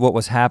thankfully what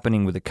was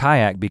happening with the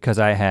kayak, because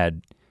I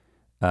had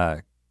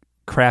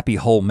crappy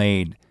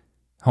homemade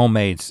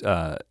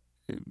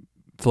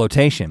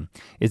flotation,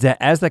 is that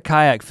as the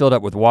kayak filled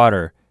up with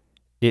water,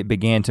 it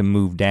began to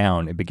move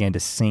down. It began to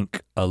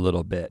sink a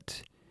little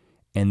bit.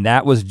 And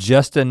that was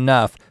just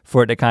enough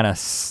for it to kind of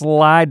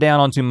slide down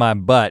onto my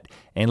butt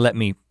and let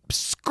me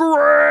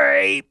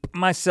scrape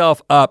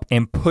myself up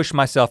and push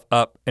myself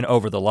up and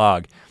over the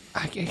log.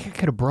 I could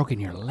have broken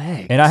your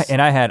legs. And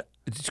I had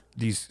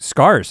these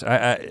scars,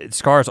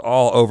 scars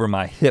all over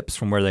my hips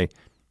from where they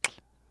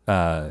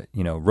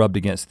rubbed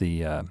against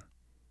the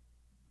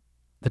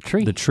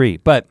tree.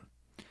 But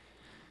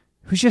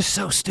it was just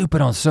so stupid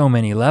on so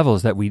many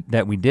levels that we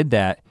did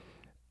that.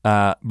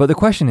 But the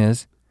question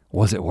is,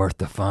 was it worth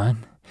the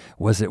fun?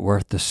 Was it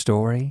worth the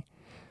story?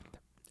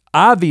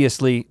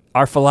 Obviously,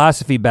 our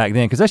philosophy back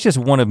then, because that's just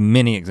one of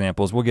many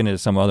examples, we'll get into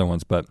some other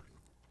ones, but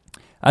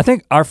I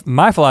think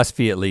my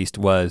philosophy at least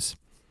was,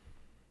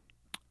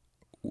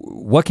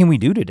 what can we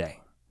do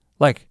today?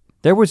 Like,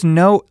 there was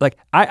no, like,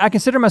 I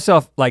consider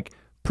myself like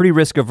pretty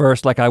risk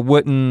averse, like I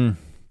wouldn't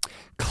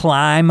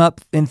climb up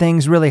in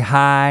things really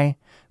high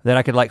that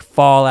I could like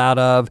fall out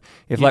of.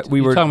 If like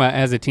we were talking about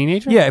as a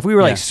teenager? Yeah, if we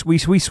were like,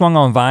 we swung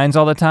on vines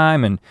all the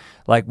time, and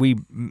like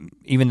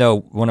even though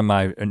one of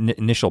my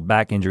initial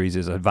back injuries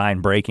is a vine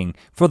breaking,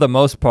 for the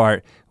most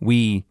part,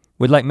 we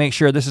would like make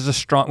sure this is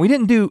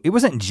it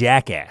wasn't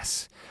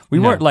jackass. We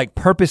weren't like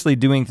purposely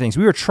doing things.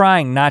 We were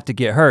trying not to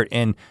get hurt,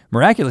 and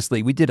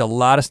miraculously we did a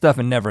lot of stuff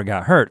and never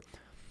got hurt.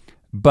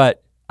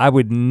 But I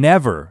would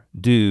never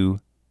do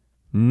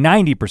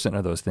 90%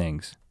 of those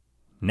things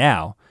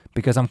now,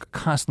 because I'm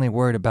constantly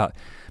worried about,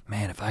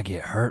 man, if I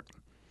get hurt,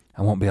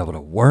 I won't be able to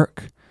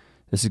work.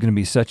 This is gonna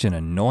be such an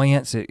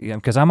annoyance,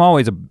 because I'm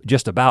always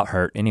just about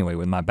hurt anyway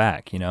with my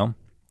back, you know?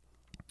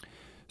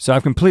 So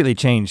I've completely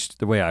changed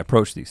the way I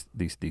approach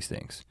these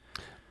things.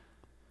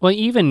 Well,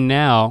 even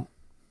now,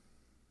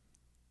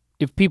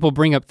 if people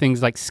bring up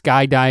things like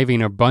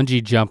skydiving or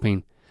bungee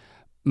jumping,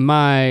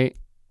 my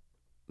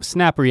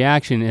snap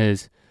reaction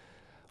is,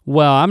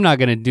 well, I'm not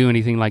gonna do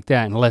anything like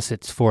that unless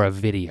it's for a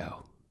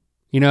video.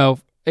 You know,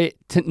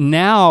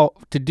 to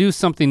do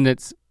something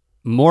that's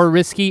more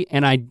risky,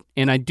 and I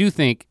do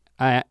think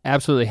I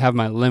absolutely have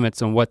my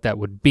limits on what that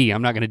would be.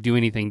 I'm not gonna do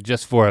anything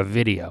just for a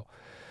video.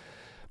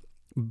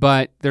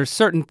 But there's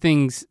certain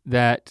things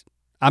that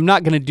I'm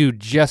not gonna do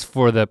just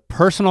for the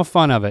personal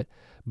fun of it,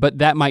 but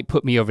that might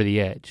put me over the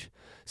edge.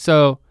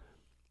 So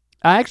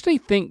I actually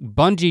think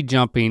bungee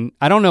jumping,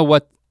 I don't know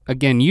what,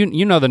 again,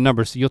 you know the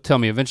numbers, so you'll tell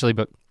me eventually,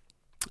 but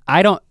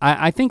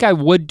I think I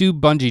would do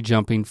bungee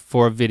jumping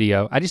for a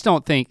video. I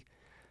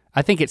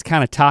think it's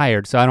kind of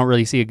tired, so I don't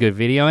really see a good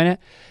video in it.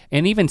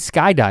 And even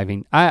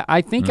skydiving,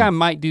 I think I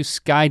might do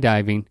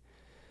skydiving,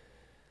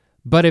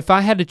 but if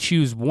I had to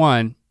choose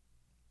one,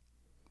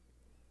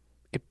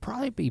 it'd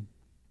probably be,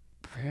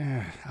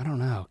 I don't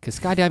know, because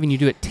skydiving you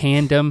do it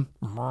tandem,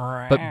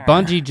 but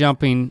bungee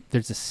jumping,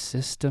 there's a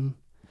system.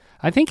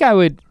 I think I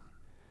would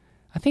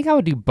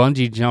do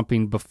bungee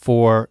jumping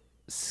before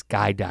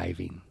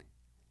skydiving.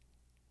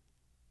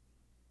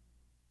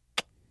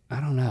 I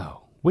don't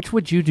know. Which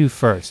would you do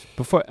first?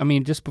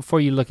 Just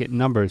before you look at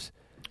numbers.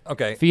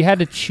 Okay. If you had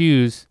to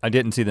choose. I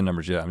didn't see the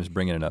numbers yet, I'm just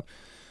bringing it up.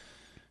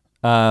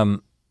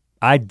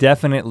 I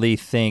definitely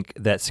think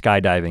that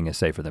skydiving is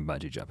safer than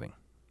bungee jumping.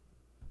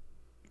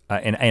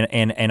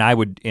 And I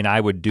would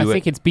do it. I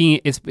think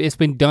it's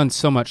been done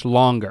so much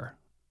longer.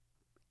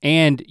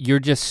 And you're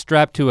just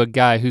strapped to a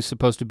guy who's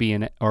supposed to be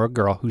or a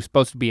girl who's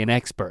supposed to be an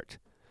expert,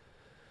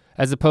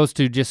 as opposed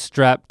to just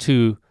strapped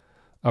to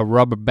a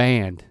rubber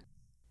band.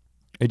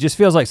 It just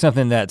feels like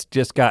something that's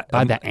just got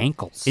by the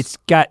ankles. It's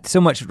got so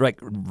much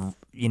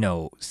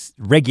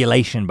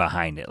regulation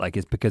behind it. Like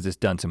it's because it's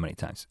done so many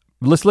times.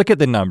 Let's look at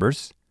the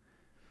numbers.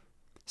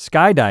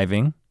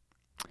 Skydiving,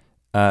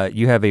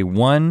 you have a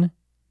 1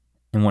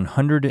 in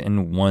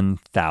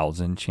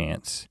 101,000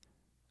 chance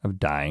of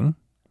dying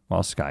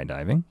while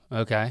skydiving.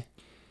 Okay,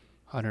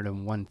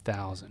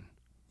 101,000.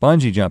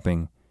 Bungee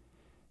jumping,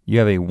 you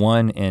have a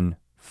 1 in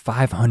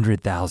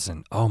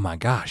 500,000. Oh my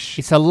gosh.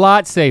 It's a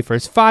lot safer.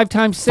 It's 5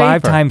 times safer.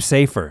 5 times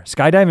safer.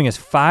 Skydiving is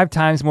 5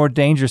 times more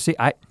dangerous.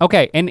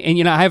 Okay, and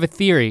I have a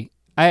theory.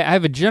 I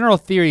have a general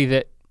theory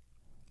that,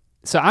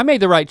 so I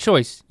made the right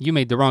choice, you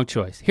made the wrong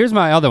choice. Here's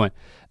my other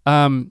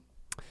one.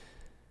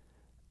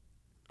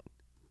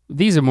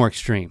 These are more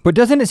extreme. But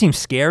doesn't it seem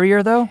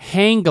scarier though?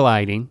 Hang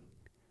gliding.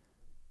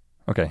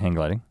 Okay, hang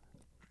gliding.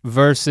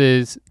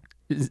 Versus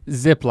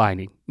zip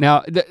lining.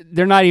 Now,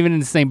 they're not even in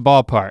the same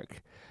ballpark.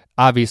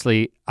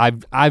 Obviously,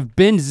 I've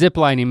been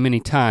ziplining many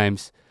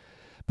times,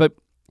 but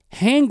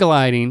hang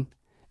gliding,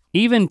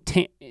 even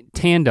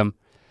tandem,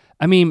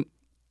 I mean,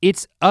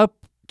 it's up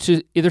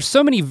to, there's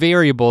so many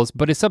variables,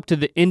 but it's up to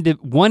the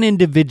one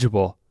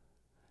individual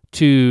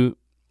to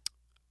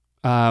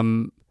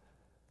bob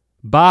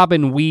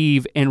and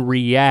weave and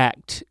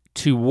react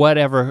to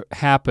whatever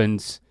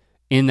happens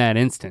in that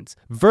instance,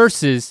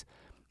 versus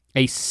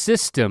a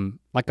system,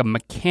 like a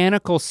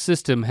mechanical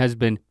system has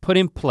been put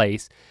in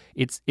place.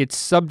 It's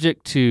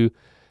subject to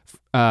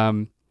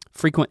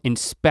frequent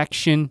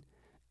inspection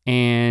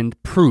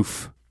and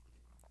proof.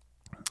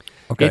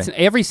 Okay. It's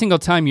every single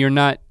time you're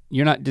not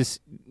just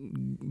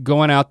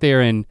going out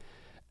there and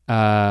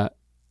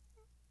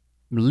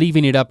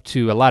leaving it up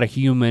to a lot of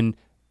human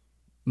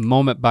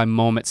moment by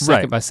moment,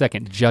 second by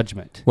second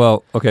judgment.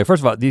 Well, okay,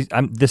 first of all, the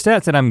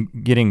stats that I'm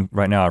getting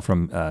right now are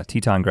from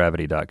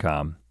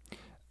TetonGravity.com.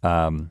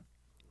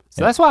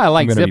 So that's why I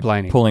like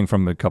ziplining. Pulling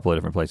from a couple of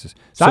different places.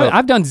 So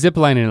I've done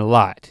ziplining a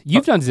lot.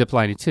 You've done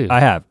ziplining too. I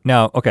have.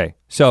 Now, okay,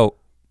 so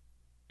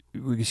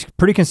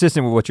pretty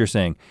consistent with what you're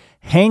saying.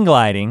 Hang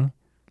gliding,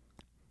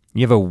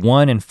 you have a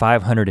 1 in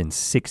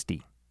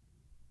 560.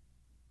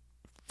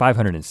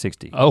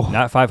 560. Oh.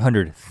 Not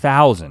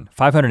 500,000,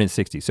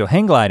 560. So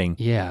hang gliding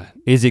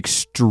is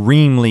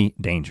extremely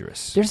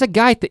dangerous. There's a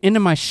guy at the end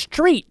of my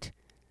street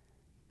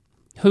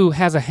who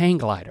has a hang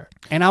glider.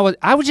 And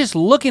I was just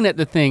looking at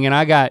the thing and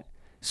I got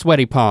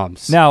sweaty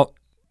palms. Now,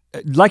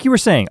 like you were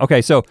saying,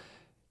 okay, so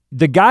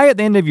the guy at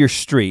the end of your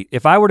street,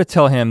 if I were to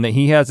tell him that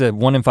he has a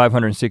 1 in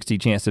 560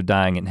 chance of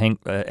dying in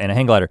a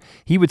hang glider,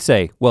 he would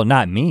say, well,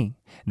 not me.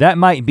 That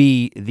might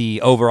be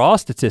the overall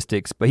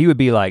statistics, but he would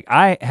be like,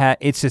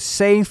 it's as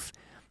safe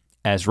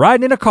as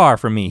riding in a car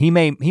for me. He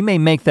may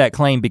make that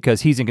claim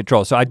because he's in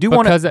control. So I do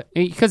want to,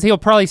 because he'll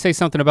probably say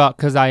something about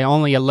because I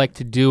only elect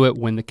to do it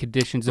when the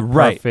conditions are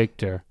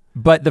perfect.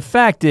 But the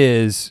fact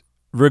is,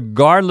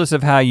 regardless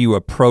of how you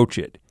approach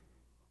it,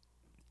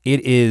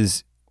 it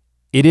is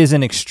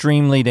an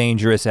extremely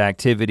dangerous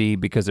activity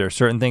because there are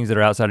certain things that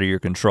are outside of your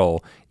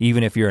control,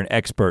 even if you're an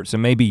expert. So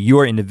maybe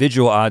your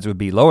individual odds would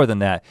be lower than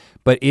that,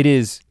 but it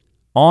is,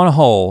 on a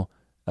whole,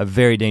 a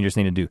very dangerous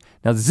thing to do.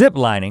 Now, zip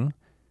lining,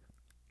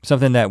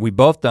 something that we've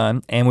both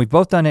done, and we've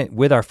both done it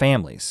with our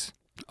families.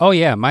 Oh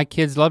yeah, my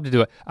kids love to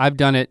do it. I've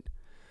done it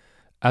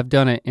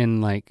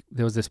in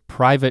there was this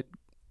private,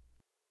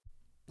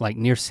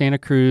 near Santa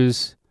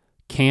Cruz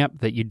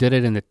camp that you did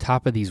it in the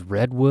top of these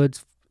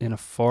redwoods in a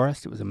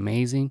forest. It was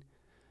amazing.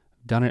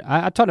 Done it.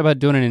 I talked about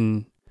doing it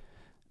in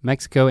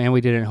Mexico and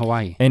we did it in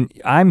Hawaii. And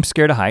I'm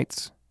scared of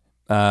heights,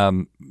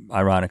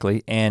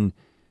 ironically, and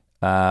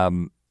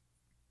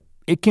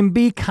it can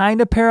be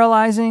kind of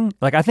paralyzing.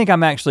 Like I think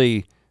I'm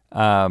actually,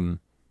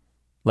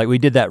 we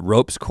did that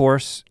ropes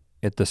course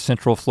at the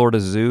Central Florida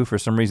Zoo. For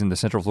some reason, the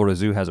Central Florida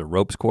Zoo has a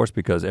ropes course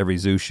because every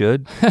zoo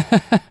should.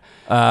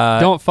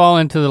 Don't fall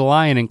into the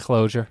lion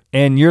enclosure.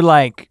 And you're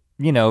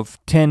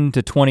 10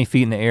 to 20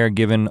 feet in the air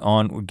given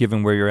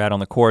where you're at on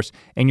the course,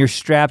 and you're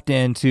strapped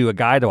into a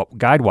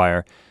guide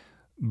wire.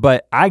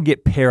 But I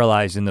get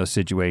paralyzed in those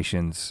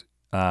situations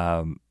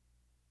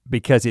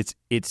because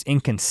it's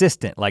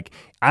inconsistent. Like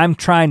I'm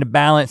trying to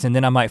balance and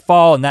then I might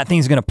fall and that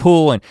thing's gonna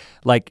pull, and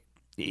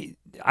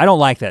I don't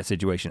like that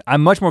situation.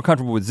 I'm much more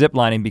comfortable with zip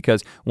lining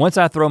because once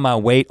I throw my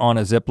weight on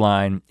a zip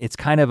line, it's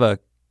kind of a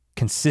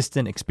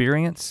consistent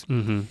experience.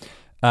 Mm-hmm.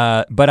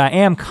 But I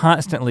am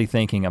constantly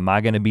thinking, am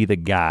I gonna be the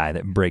guy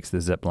that breaks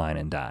the zip line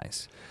and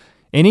dies?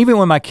 And even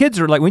when my kids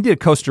are we did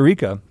Costa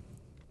Rica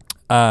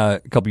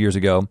a couple years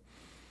ago,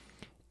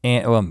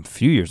 and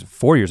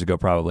 4 years ago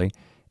probably,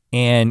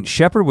 and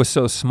Shepherd was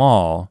so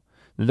small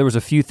that there was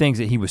a few things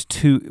that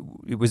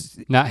it was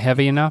not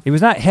heavy enough? It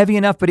was not heavy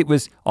enough, but it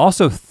was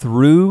also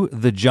through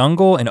the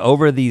jungle and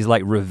over these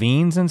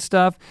ravines and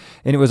stuff.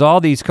 And it was all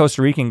these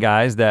Costa Rican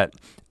guys that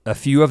a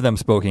few of them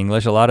spoke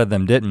English, a lot of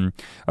them didn't,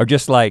 are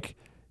just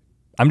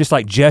I'm just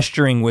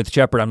gesturing with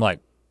Shepherd. I'm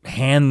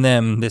hand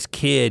them this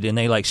kid and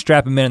they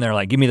strap him in and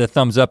they're give me the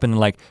thumbs up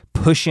and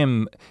push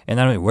him. And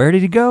I'm where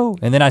did he go?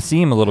 And then I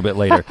see him a little bit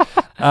later.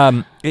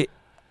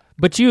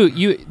 But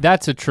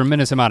that's a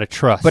tremendous amount of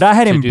trust. But I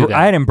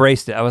had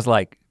embraced it. I was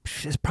like,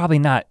 it's probably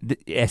not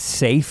as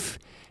safe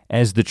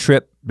as the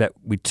trip that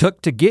we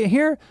took to get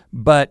here,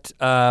 but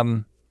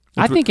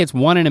I think it's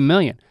 1 in a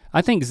million.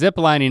 I think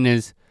ziplining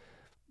is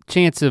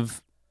chance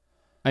of,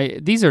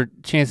 these are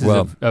chances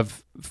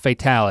of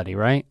fatality,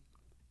 right?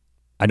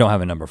 I don't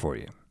have a number for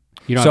you.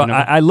 You don't have a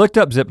number? I looked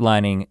up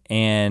ziplining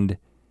and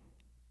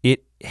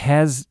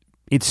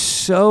it's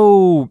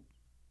so,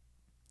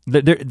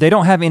 they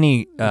don't have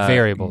any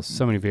variables,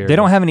 so many variables. They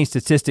don't have any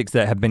statistics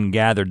that have been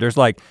gathered. There's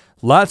like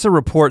lots of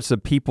reports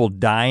of people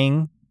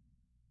dying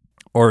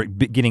or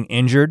getting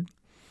injured,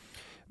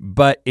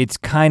 but it's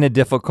kind of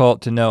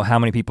difficult to know how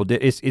many people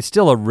did. It's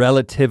still a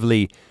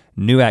relatively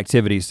new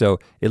activity, so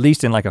at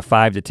least in like a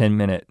 5 to 10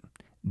 minute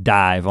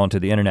dive onto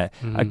the internet.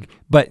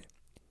 But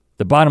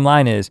the bottom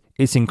line is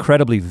it's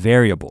incredibly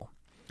variable.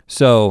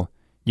 So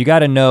you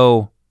gotta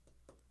know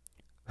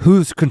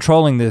who's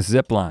controlling this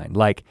zip line.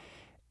 Like,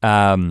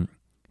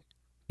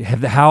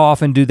 how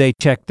often do they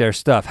check their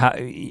stuff?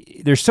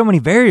 There's so many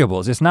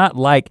variables. It's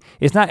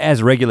not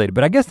as regulated,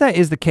 but I guess that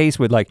is the case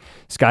with like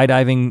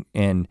skydiving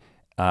and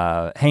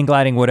hang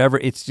gliding, whatever.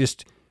 It's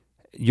just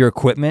your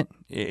equipment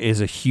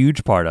is a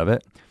huge part of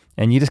it.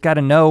 And you just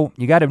gotta know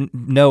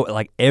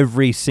like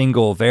every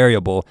single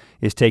variable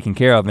is taken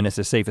care of and it's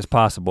as safe as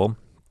possible.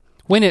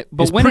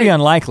 It's pretty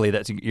unlikely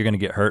that you're gonna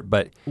get hurt,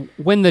 but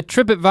when the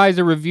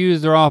TripAdvisor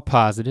reviews are all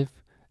positive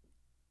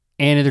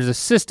and there's a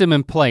system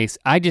in place,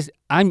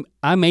 I'm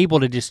able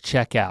to just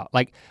check out.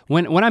 Like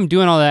when I'm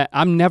doing all that,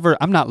 I'm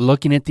not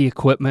looking at the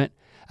equipment.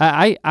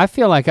 I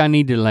feel like I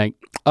need to like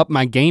up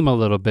my game a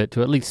little bit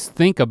to at least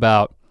think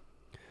about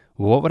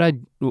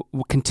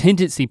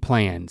contingency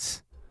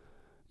plans,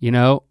 you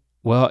know?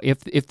 Well,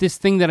 if this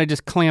thing that I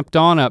just clamped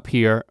on up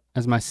here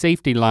as my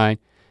safety line,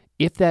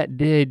 if that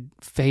did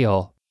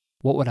fail,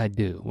 what would I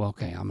do? Well,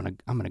 okay, I'm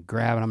gonna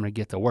grab it. I'm gonna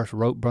get the worst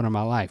rope burn of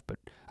my life, but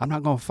I'm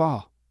not gonna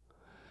fall.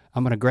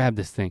 I'm gonna grab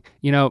this thing.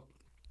 You know,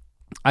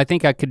 I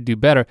think I could do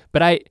better,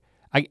 but I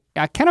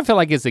kind of feel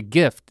like it's a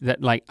gift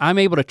that like I'm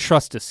able to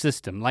trust a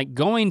system. Like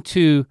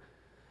getting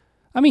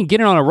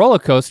on a roller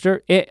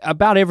coaster,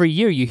 about every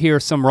year you hear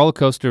some roller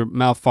coaster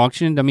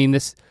malfunctioned. I mean,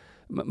 this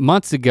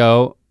months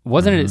ago,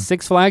 wasn't it at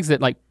Six Flags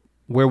that like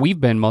where we've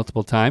been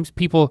multiple times,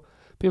 people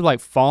like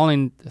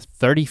falling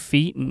 30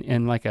 feet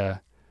in like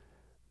a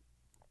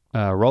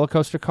roller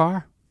coaster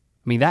car?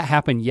 I mean, that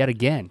happened yet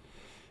again.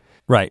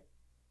 Right.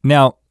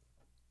 Now,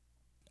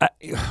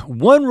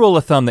 one rule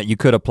of thumb that you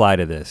could apply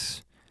to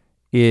this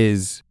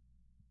is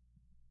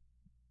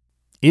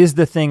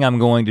the thing I'm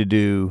going to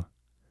do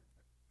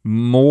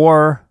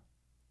more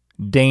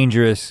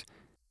dangerous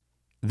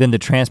than the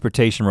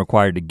transportation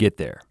required to get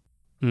there?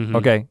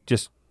 Okay,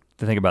 just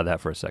to think about that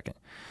for a second.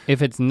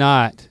 If it's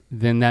not,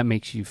 then that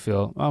makes you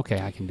feel,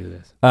 okay, I can do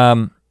this.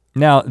 Now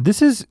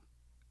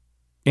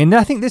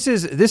I think this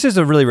is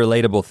a really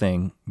relatable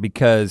thing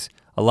because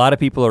a lot of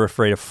people are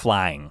afraid of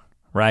flying,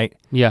 right?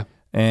 Yeah.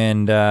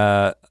 And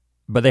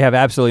but they have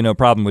absolutely no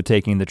problem with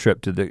taking the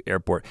trip to the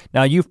airport.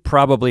 Now you've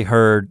probably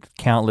heard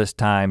countless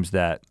times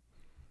that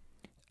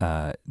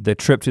the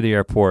trip to the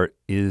airport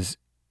is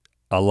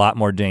a lot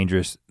more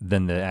dangerous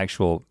than the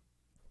actual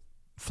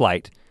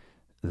flight.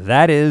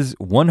 That is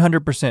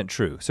 100%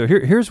 true. So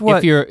here's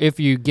what— If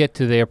you get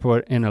to the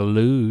airport in a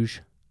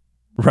luge.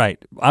 Right,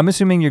 I'm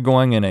assuming you're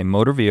going in a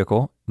motor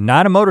vehicle,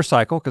 not a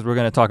motorcycle, because we're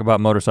gonna talk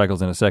about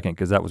motorcycles in a second,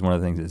 because that was one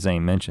of the things that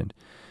Zane mentioned.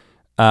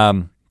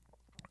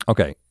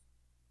 Okay,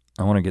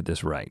 I wanna get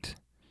this right.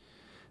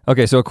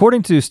 Okay, so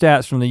according to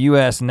stats from the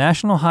US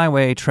National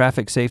Highway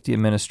Traffic Safety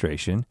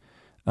Administration,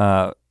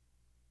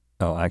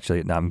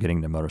 actually, now I'm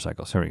getting the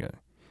motorcycles, here we go.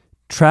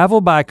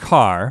 Travel by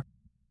car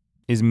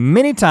is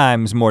many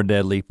times more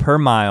deadly per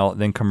mile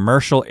than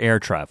commercial air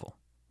travel.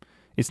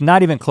 It's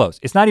not even close.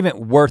 It's not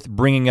even worth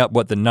bringing up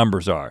what the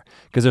numbers are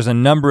because there's a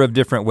number of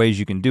different ways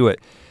you can do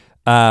it.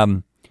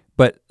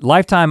 But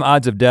lifetime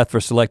odds of death for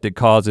selected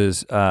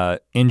causes,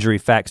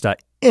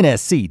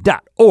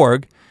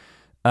 injuryfacts.nsc.org,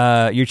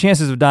 your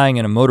chances of dying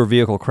in a motor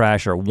vehicle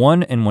crash are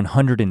 1 in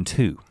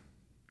 102.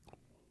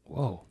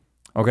 Whoa.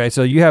 Okay,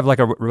 so you have like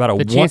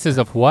the chances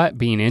of what,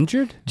 being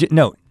injured?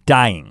 No,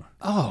 dying.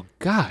 Oh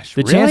gosh,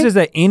 The chances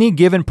that any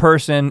given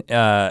person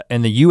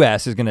in the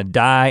US is gonna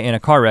die in a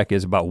car wreck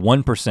is about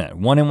 1%,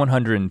 1 in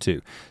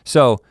 102.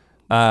 So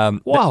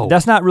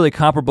that's not really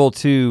comparable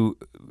to,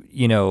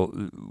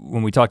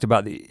 when we talked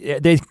about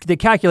they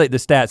calculate the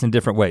stats in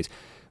different ways.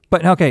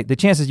 But okay, the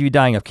chances of you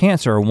dying of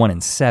cancer are 1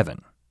 in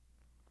 7.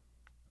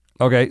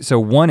 Okay, so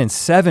 1 in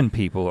 7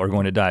 people are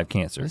going to die of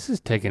cancer. This is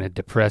taking a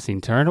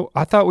depressing turn.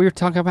 I thought we were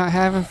talking about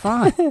having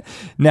fun.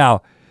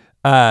 Now,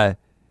 the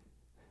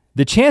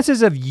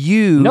chances of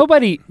you—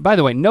 by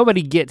the way,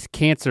 nobody gets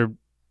cancer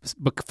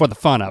for the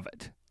fun of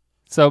it.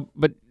 So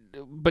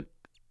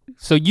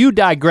you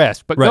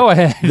digress, but right. Go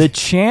ahead. The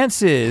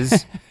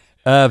chances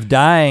of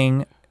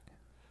dying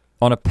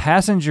on a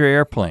passenger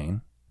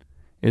airplane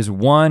is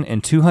 1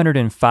 in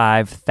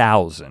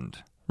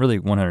 205,000. Really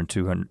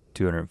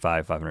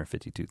 205,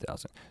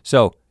 552,000.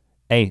 So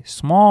a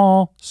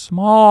small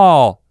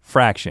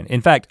fraction.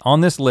 In fact,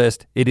 on this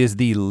list, it is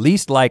the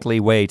least likely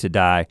way to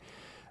die,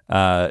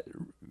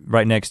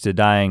 right next to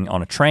dying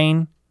on a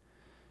train,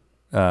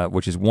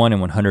 which is 1 in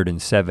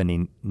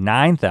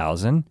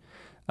 179,000.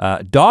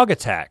 Dog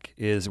attack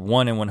is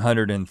 1 in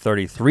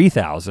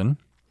 133,000.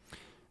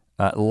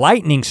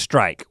 Lightning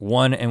strike,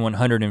 1 in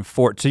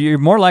 104. So you're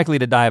more likely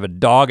to die of a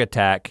dog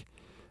attack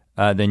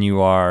than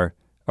you are,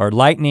 or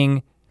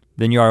lightning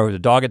than you are with a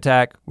dog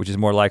attack, which is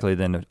more likely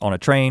than on a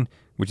train,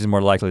 which is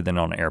more likely than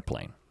on an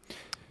airplane.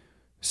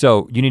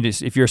 So you need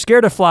to, if you're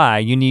scared to fly,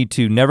 you need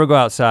to never go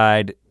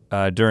outside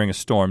during a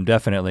storm,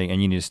 definitely,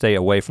 and you need to stay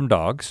away from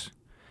dogs,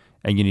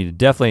 and you need to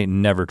definitely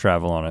never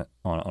travel on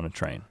a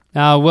train.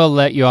 Now, we'll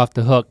let you off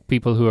the hook,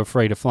 people who are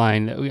afraid of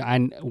flying.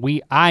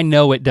 I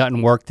know it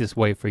doesn't work this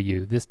way for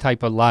you. This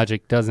type of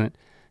logic doesn't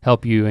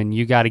help you, and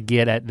you got to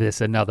get at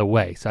this another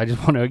way. So I just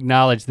want to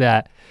acknowledge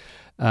that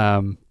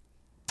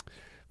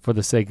for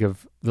the sake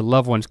of the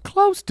loved ones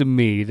close to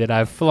me that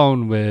I've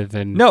flown with.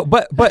 And no,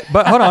 but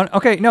hold on.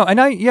 Okay, no,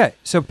 yeah.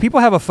 So people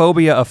have a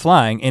phobia of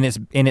flying, and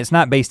it's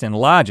not based in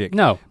logic.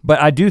 No,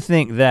 but I do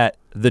think that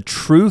the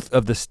truth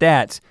of the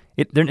stats.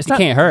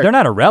 Can't hurt. They're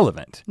not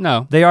irrelevant.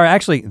 No. They are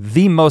actually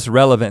the most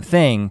relevant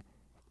thing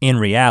in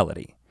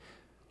reality.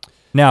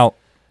 Now,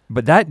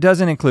 but that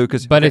doesn't include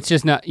because. But it's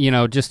just not,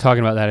 just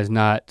talking about that is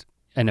not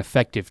an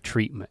effective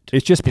treatment.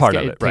 It's just part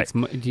of it, right?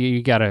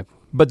 You gotta.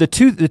 But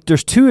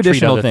there's two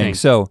additional things.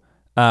 So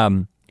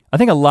I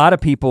think a lot of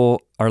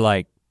people are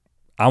like,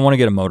 I want to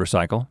get a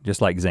motorcycle,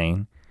 just like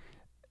Zane.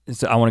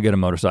 So I want to get a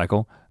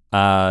motorcycle.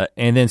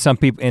 And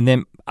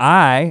then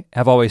I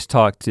have always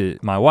talked to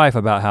my wife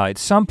about how at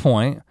some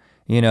point,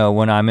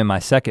 when I'm in my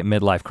second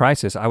midlife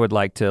crisis, I would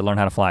like to learn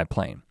how to fly a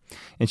plane.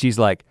 And she's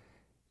like,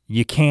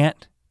 you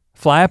can't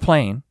fly a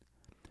plane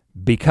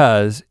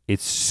because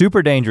it's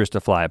super dangerous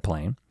to fly a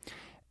plane.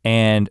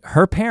 And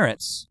her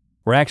parents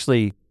were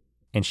actually,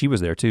 and she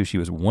was there too, she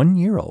was 1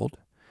 year old.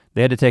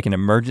 They had to take an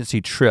emergency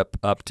trip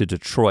up to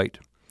Detroit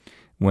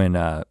when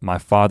my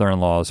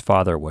father-in-law's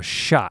father was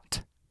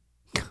shot.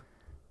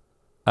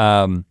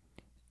 And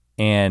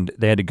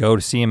they had to go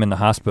to see him in the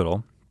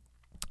hospital.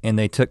 And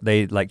they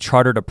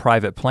chartered a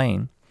private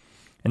plane,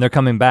 and they're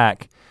coming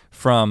back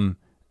from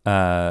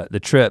the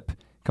trip,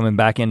 coming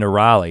back into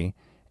Raleigh,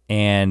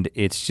 and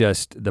it's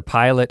just the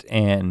pilot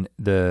and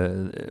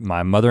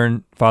my mother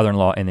and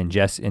father-in-law, and then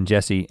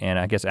Jesse, and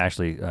I guess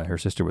Ashley, her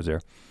sister, was there.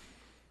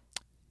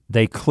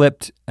 They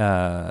clipped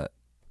a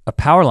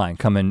power line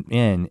coming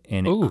in,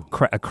 and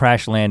a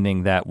crash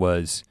landing that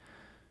was,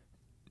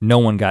 no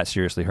one got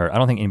seriously hurt. I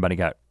don't think anybody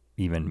got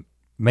even.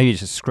 Maybe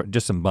it's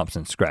just some bumps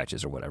and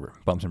scratches or whatever,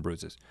 bumps and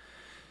bruises.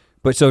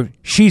 But so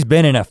she's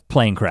been in a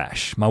plane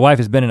crash. My wife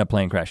has been in a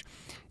plane crash.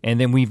 And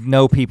then we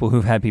know people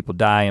who've had people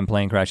die in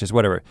plane crashes,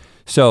 whatever.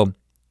 So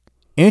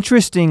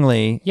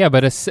interestingly, yeah,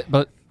 but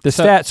the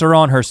stats are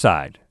on her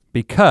side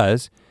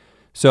because,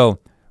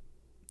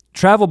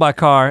 travel by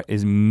car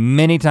is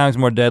many times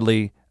more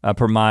deadly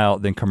per mile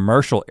than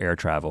commercial air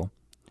travel.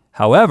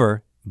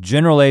 However,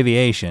 general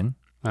aviation,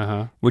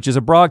 which is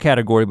a broad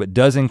category but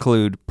does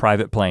include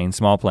private planes,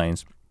 small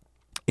planes,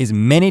 is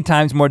many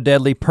times more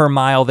deadly per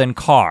mile than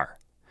car.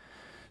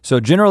 So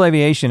general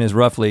aviation is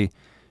roughly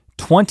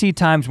 20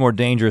 times more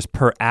dangerous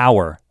per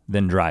hour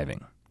than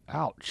driving.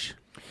 Ouch.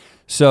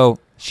 So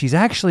she's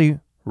actually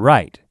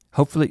right.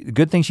 Hopefully,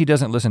 good thing she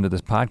doesn't listen to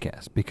this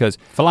podcast because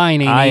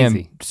flying ain't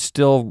easy. I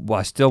still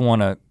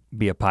want to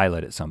be a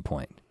pilot at some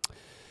point.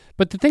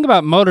 But the thing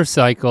about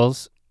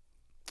motorcycles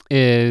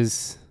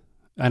is,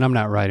 and I'm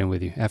not riding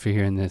with you after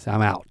hearing this,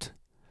 I'm out.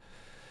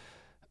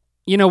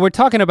 We're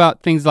talking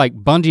about things like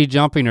bungee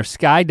jumping or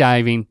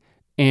skydiving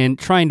and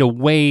trying to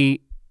weigh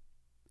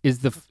is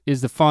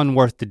the fun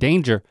worth the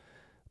danger.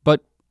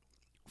 But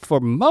for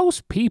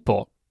most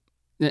people,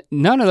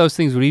 none of those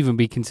things would even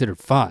be considered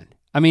fun.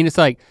 I mean, it's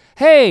like,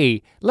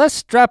 hey, let's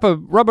strap a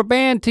rubber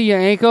band to your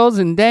ankles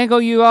and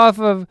dangle you off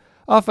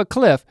a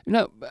cliff,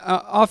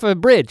 off a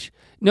bridge.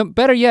 No,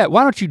 better yet,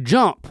 why don't you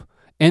jump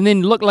and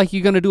then look like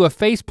you're gonna do a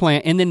face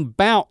plant and then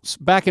bounce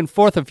back and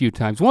forth a few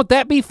times? Won't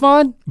that be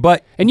fun?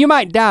 And you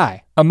might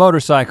die. A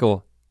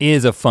motorcycle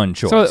is a fun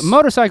choice. So a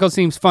motorcycle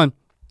seems fun.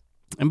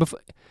 And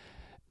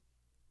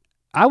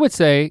I would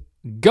say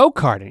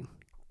go-karting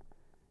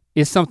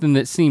is something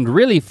that seemed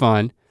really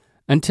fun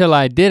until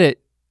I did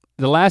it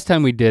the last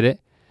time we did it.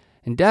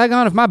 And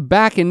daggone, if my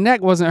back and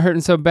neck wasn't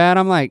hurting so bad,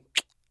 I'm like,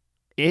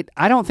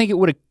 I don't think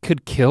it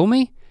could kill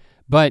me,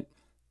 but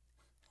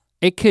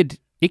it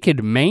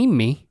could maim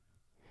me.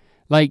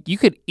 Like you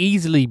could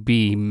easily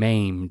be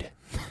maimed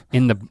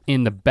in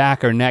the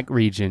back or neck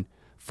region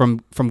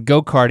from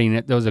go-karting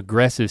at those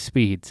aggressive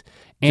speeds.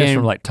 Just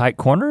from like tight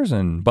corners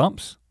and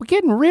bumps? We're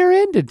getting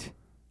rear-ended.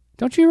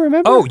 Don't you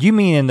remember? Oh, you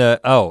mean in the,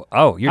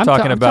 you're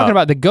talking about. I'm talking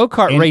about the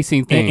go-kart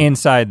racing thing.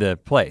 Inside the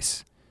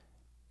place.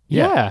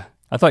 Yeah.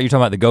 I thought you were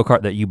talking about the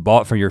go-kart that you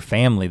bought for your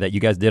family that you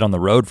guys did on the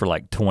road for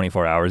like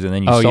 24 hours and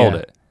then you sold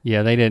it.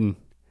 Yeah, they didn't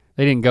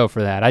go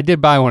for that. I did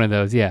buy one of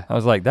those, yeah. I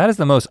was like, that is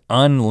the most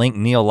un-Link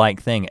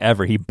Neal-like thing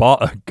ever. He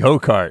bought a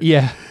go-kart.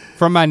 Yeah,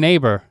 from my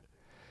neighbor.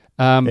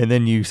 And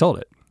then you sold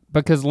it.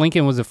 Because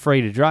Lincoln was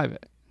afraid to drive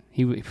it.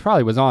 He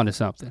probably was on to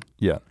something.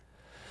 Yeah.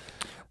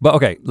 But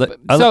okay.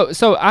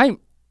 So I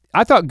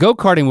thought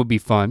go-karting would be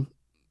fun.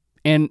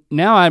 And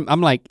now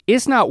I'm like,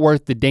 it's not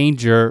worth the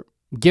danger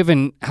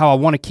given how I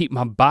want to keep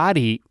my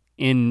body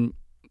in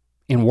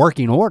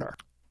working order.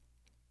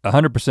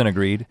 100%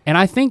 agreed. And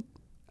I think,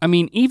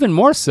 even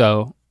more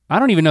so, I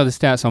don't even know the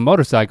stats on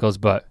motorcycles,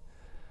 but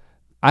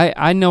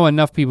I know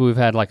enough people who've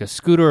had like a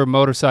scooter or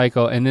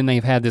motorcycle and then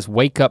they've had this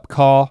wake up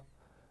call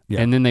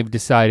and then they've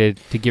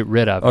decided to get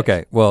rid of it.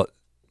 Okay, well,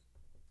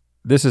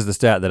 this is the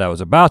stat that I was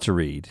about to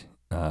read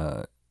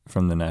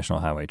from the National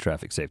Highway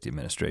Traffic Safety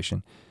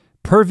Administration.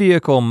 Per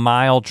vehicle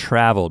mile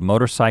traveled,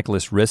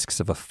 motorcyclist risks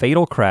of a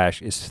fatal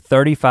crash is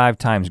 35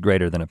 times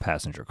greater than a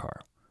passenger car.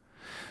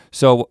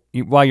 So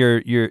while you're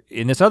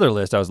in this other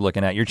list I was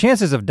looking at, your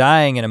chances of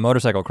dying in a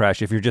motorcycle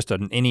crash if you're just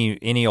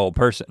any old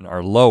person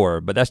are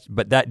lower, but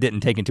that didn't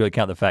take into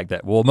account the fact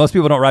that, well, most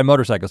people don't ride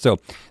motorcycles. So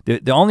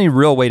the only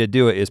real way to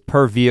do it is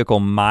per vehicle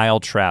mile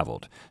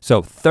traveled.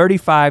 So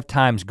 35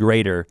 times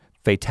greater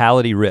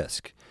fatality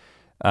risk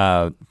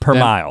per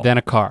mile. Than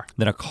a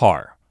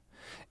car.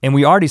 And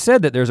we already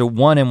said that there's a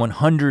 1 in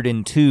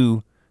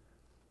 102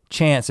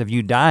 chance of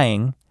you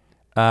dying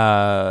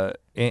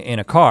in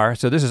a car.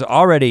 So this is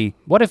already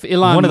what if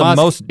Elon one of the Musk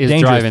most is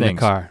dangerous driving things.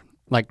 the car,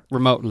 like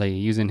remotely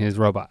using his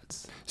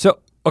robots? So,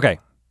 okay.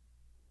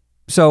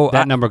 So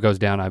that number goes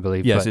down, I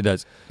believe. Yes, it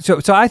does.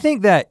 So I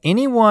think that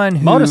anyone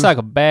who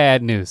motorcycle,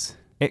 bad news.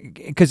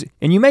 And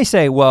you may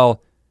say,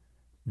 well,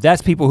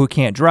 that's people who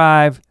can't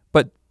drive,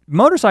 but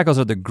motorcycles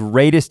are the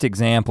greatest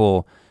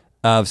example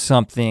of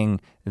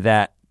something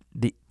that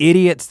the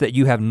idiots that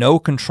you have no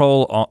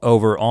control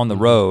over on the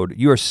road,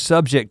 you are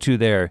subject to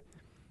their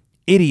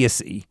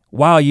idiocy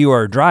while you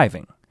are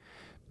driving.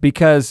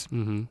 Because,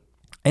 and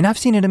I've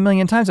seen it a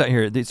million times out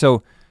here.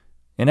 So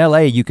in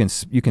LA, you can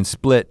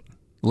split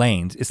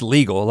lanes. It's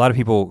legal. A lot of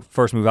people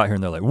first move out here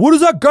and they're like, what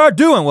is that guy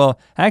doing? Well,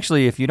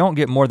 actually, if you don't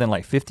get more than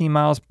like 15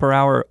 miles per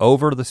hour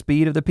over the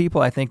speed of the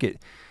people, I think it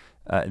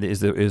is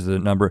the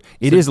number.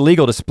 It is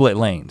legal to split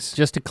lanes.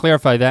 Just to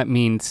clarify, that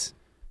means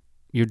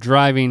you're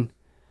driving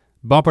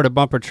bumper to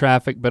bumper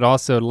traffic, but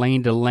also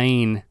lane to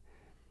lane,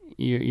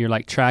 you're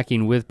like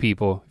tracking with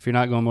people. If you're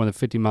not going more than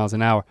 50 miles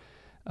an hour,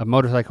 a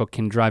motorcycle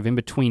can drive in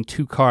between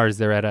two cars.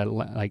 They're at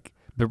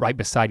right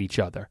beside each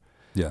other.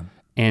 Yeah.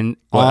 And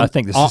I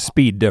think the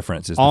speed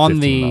difference is the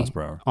 15 miles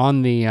per hour.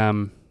 On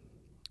the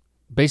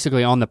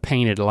basically on the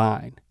painted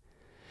line,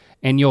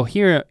 and you'll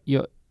hear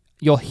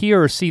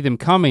or see them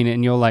coming,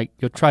 and you'll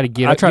try to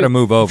get. I try to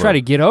move over. Try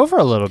to get over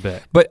a little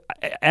bit. But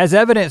as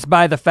evidenced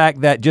by the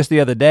fact that just the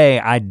other day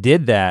I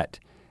did that,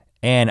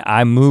 and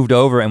I moved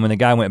over, and when the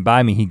guy went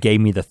by me, he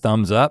gave me the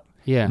thumbs up.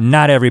 Yeah.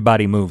 Not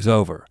everybody moves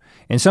over,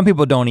 and some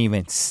people don't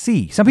even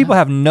see. Some people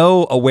have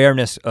no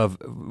awareness of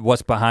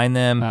what's behind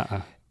them,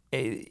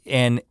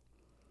 and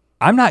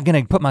I'm not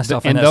going to put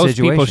myself in that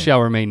situation. And those people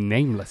shall remain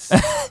nameless.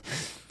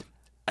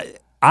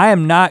 I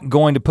am not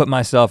going to put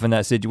myself in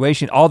that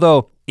situation,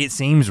 although it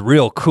seems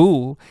real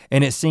cool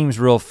and it seems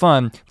real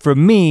fun for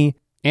me.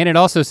 And it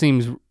also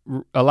seems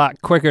a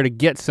lot quicker to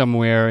get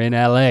somewhere in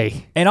LA.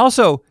 And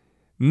also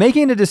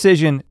making a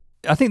decision,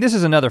 I think this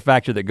is another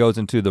factor that goes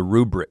into the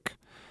rubric.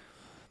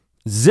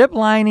 Zip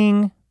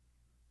lining,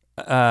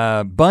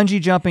 bungee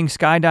jumping,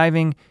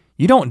 skydiving,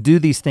 you don't do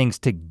these things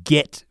to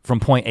get from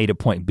point A to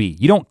point B.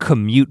 You don't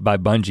commute by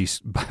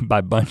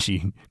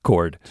bungee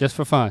cord. Just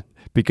for fun.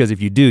 Because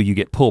if you do, you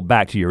get pulled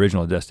back to your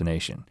original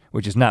destination,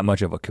 which is not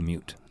much of a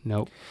commute.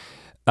 Nope.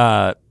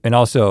 And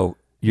also,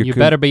 you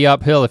better be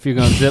uphill if you're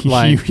gonna zip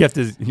line.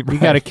 You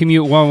gotta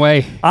commute one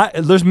way.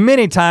 There's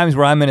many times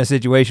where I'm in a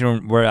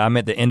situation where I'm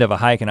at the end of a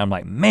hike and I'm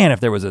like, man, if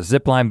there was a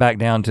zip line back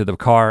down to the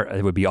car,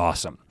 it would be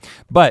awesome.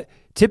 But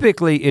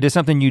typically it is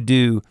something you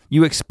do,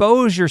 you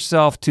expose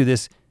yourself to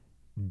this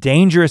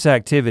dangerous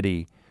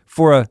activity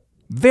for a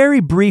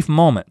very brief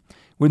moment.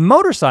 With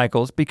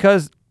motorcycles,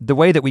 because the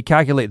way that we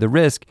calculate the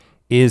risk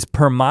is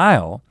per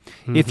mile,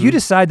 if you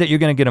decide that you're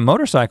gonna get a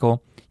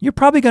motorcycle, you're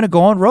probably gonna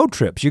go on road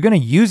trips. You're gonna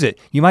use it.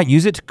 You might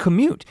use it to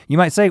commute. You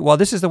might say, well,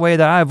 this is the way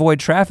that I avoid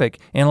traffic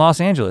in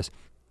Los Angeles.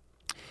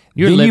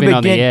 You're living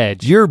on the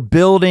edge. You're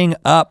building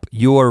up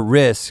your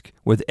risk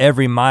with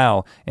every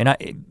mile. And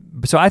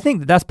so I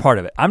think that's part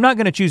of it. I'm not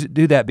gonna choose to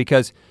do that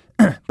because,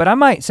 but I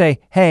might say,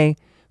 hey,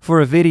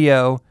 for a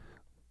video,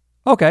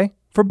 okay,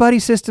 for Buddy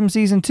System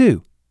Season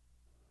 2,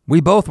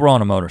 we both were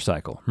on a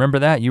motorcycle. Remember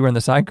that? You were in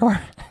the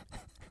sidecar?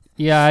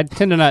 Yeah, I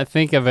tend to not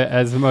think of it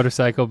as a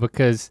motorcycle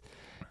because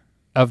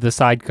of the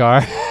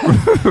sidecar.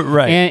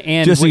 Right,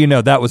 and just so you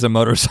know, that was a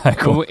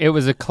motorcycle. It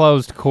was a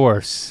closed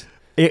course.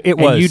 It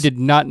was. And you did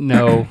not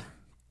know.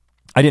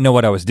 I didn't know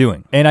what I was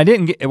doing. And I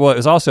didn't get, well, it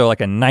was also like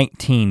a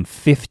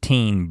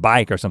 1915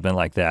 bike or something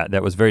like that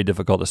that was very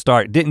difficult to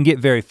start. Didn't get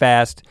very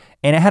fast,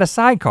 and it had a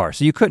sidecar,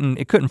 so it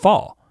couldn't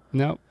fall.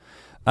 Nope,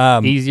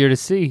 easier to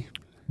see.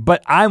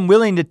 But I'm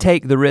willing to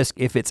take the risk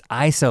if it's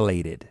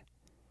isolated.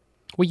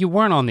 Well, you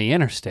weren't on the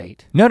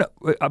interstate. No,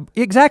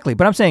 exactly.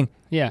 But I'm saying,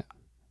 yeah,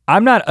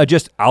 I'm not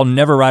I'll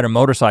never ride a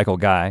motorcycle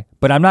guy,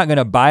 but I'm not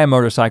gonna buy a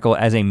motorcycle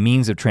as a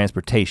means of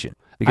transportation.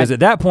 Because at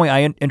that point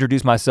I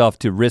introduce myself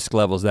to risk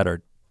levels that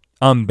are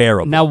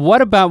unbearable. Now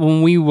what about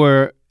when we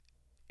were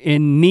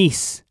in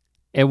Nice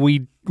and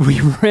we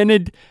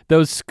rented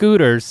those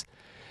scooters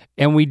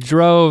and we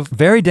drove.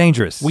 Very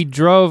dangerous. We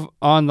drove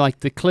on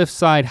like the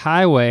cliffside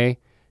highway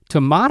to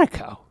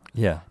Monaco.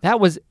 Yeah. That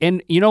was,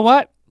 and you know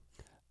what?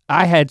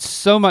 I had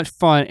so much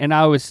fun and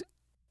I was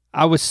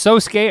so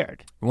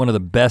scared. One of the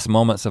best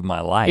moments of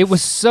my life. It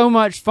was so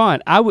much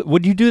fun.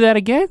 Would you do that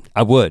again?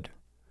 I would.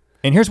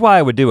 And here's why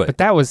I would do it. But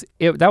that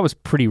was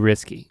pretty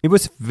risky. It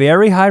was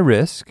very high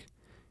risk,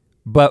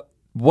 but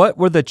what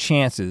were the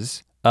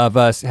chances of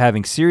us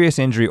having serious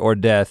injury or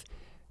death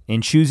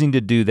in choosing to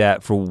do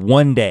that for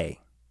one day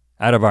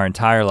out of our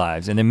entire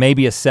lives, and then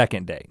maybe a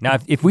second day? Now,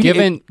 if we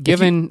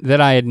given that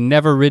I had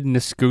never ridden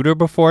a scooter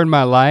before in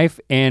my life,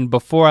 and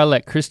before I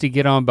let Christy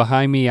get on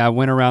behind me, I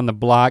went around the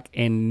block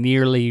and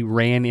nearly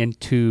ran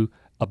into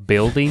a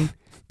building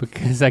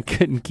because I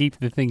couldn't keep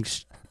the thing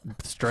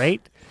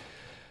straight.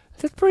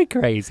 That's pretty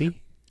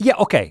crazy. Yeah,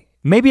 okay.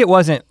 Maybe it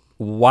wasn't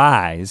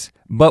wise,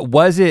 but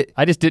was it?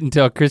 I just didn't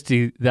tell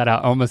Christy that I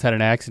almost had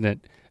an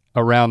accident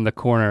around the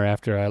corner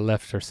after I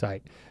left her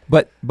sight.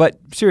 But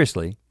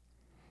seriously,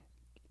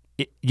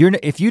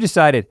 if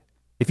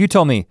you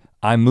told me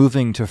I'm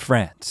moving to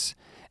France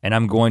and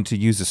I'm going to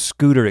use a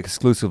scooter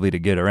exclusively to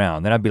get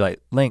around, then I'd be like,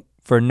 Link,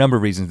 for a number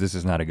of reasons, this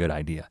is not a good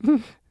idea.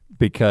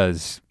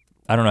 Because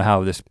I don't know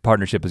how this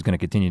partnership is gonna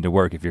continue to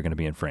work if you're gonna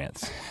be in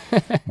France.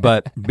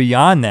 But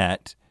beyond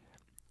that,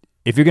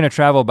 if you're gonna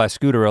travel by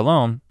scooter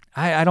alone,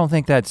 I don't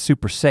think that's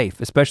super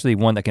safe, especially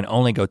one that can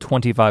only go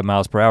 25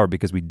 miles per hour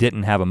because we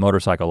didn't have a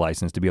motorcycle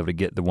license to be able to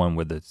get the one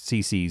with the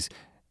CCs,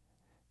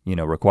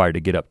 required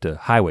to get up to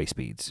highway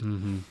speeds.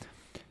 Mm-hmm.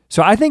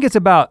 So I think it's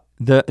about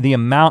the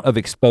amount of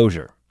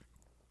exposure.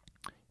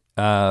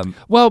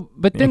 Well,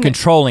 but then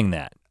controlling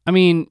that. I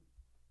mean,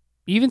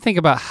 even think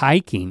about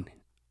hiking.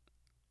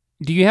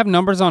 Do you have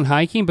numbers on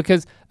hiking?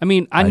 Because I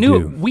mean, I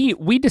knew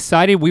we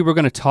decided we were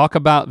gonna talk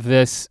about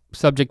this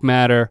subject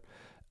matter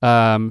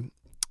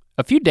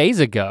a few days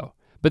ago.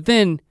 But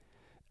then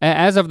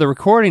as of the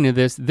recording of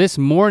this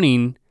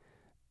morning,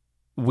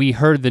 we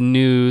heard the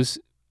news.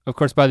 Of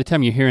course, by the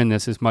time you're hearing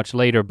this is much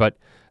later, but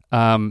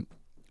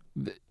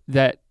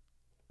that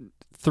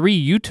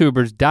 3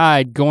 YouTubers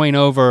died going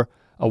over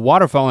a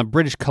waterfall in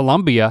British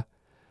Columbia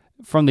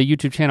from the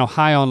YouTube channel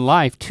High on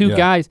Life. Two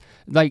guys,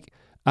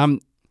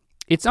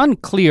 it's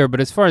unclear, but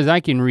as far as I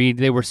can read,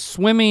 they were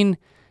swimming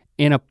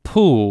in a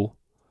pool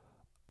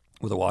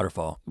with a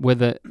waterfall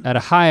at a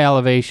high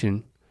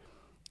elevation,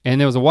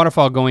 and there was a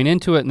waterfall going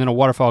into it and then a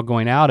waterfall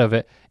going out of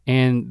it,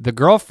 and the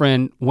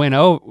girlfriend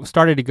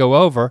started to go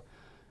over.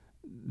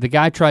 The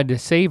guy tried to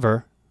save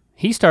her.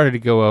 He started to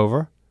go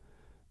over,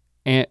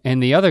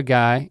 and the other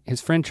guy, his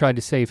friend, tried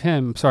to save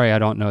him. I'm sorry, I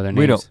don't know their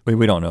names.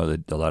 We don't know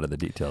a lot of the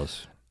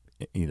details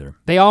either.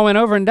 They all went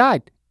over and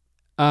died,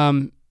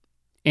 and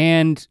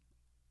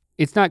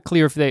it's not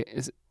clear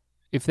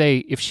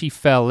if she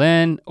fell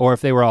in or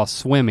if they were all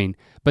swimming.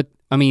 But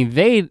I mean,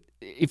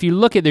 if you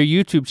look at their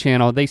YouTube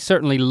channel, they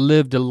certainly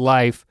lived a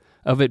life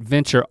of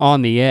adventure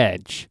on the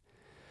edge,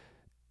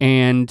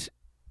 and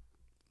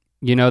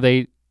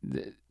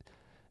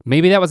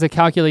maybe that was a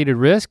calculated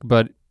risk,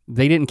 but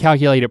they didn't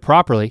calculate it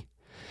properly.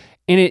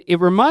 And it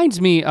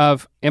reminds me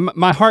of, and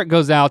my heart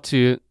goes out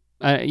to,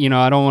 I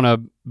don't want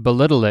to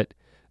belittle it.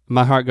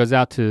 My heart goes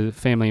out to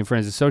family and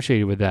friends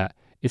associated with that.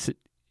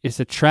 It's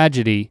a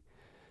tragedy.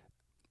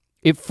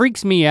 It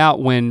freaks me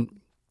out when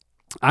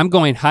I'm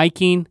going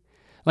hiking,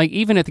 like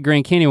even at the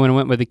Grand Canyon when I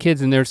went with the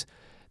kids, and there's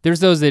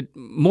those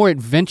more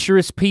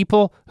adventurous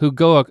people who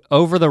go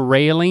over the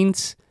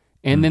railings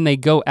and then they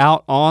go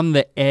out on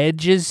the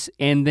edges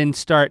and then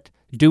start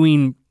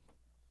doing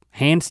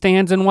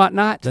handstands and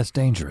whatnot. That's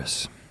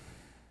dangerous.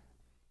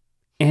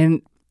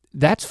 And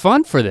that's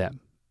fun for them,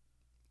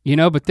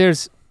 but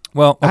there's,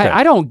 well, okay.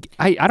 I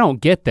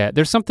don't get that.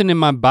 There's something in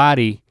my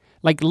body,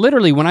 like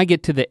literally when I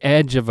get to the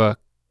edge of a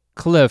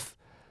cliff,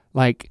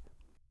 like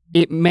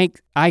it makes,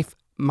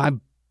 my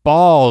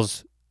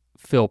balls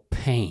feel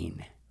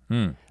pain.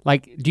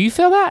 Like, do you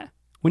feel that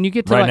when you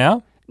get to right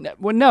now?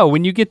 Well, no,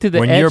 when you get to the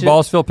edge. When your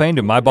balls feel pain,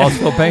 do my balls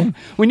feel pain?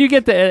 When you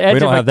get to the edge of a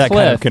cliff. We don't have that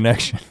kind of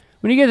connection.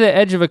 When you get to the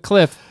edge of a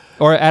cliff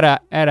or at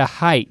a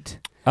height,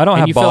 I don't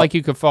have you feel like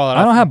you could fall out.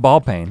 I don't have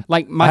ball pain.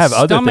 Like I have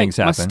other things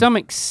happen. My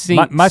stomach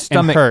sinks my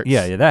stomach and hurts.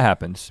 Yeah, that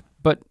happens.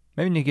 But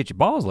maybe you need to get your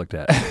balls looked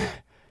at.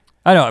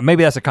 I know,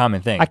 maybe that's a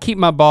common thing. I keep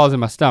my balls in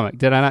my stomach.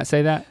 Did I not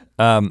say that?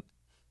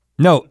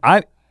 No,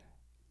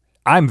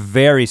 I'm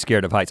very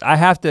scared of heights.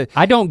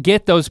 I don't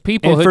get those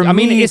people who, I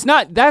mean, it's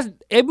not,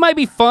 it might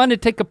be fun to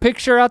take a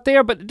picture out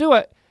there, but to do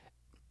a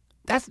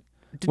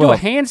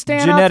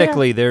handstand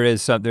genetically out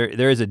there?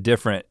 there is a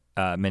different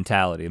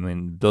mentality. I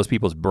mean, those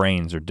people's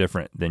brains are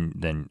different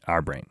than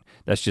our brain.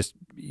 That's just,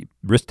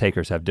 risk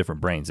takers have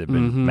different brains that have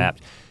been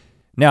mapped.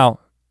 Now,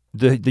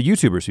 the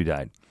YouTubers who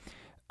died,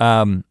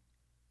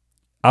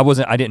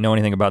 I didn't know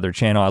anything about their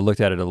channel. I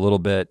looked at it a little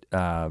bit,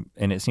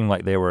 and it seemed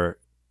like they were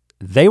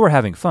they were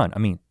having fun. I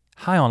mean,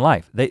 high on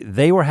life.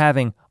 They were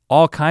having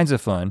all kinds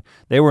of fun.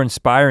 They were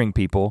inspiring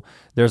people.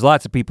 There's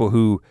lots of people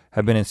who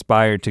have been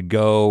inspired to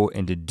go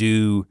and to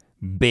do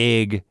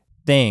big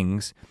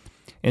things.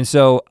 And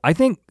so I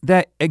think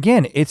that,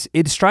 again, it's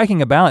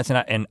striking a balance,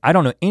 and I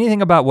don't know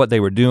anything about what they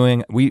were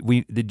doing.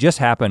 It just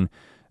happened.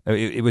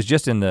 It was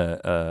just in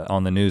the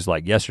on the news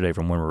like yesterday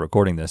from when we're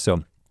recording this.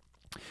 So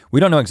we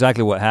don't know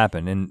exactly what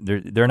happened, and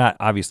they're not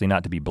obviously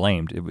not to be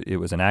blamed. It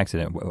was an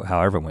accident,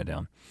 however it went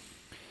down.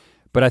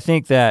 But I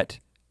think that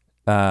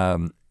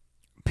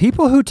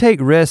people who take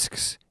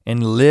risks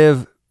and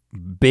live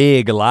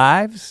big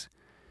lives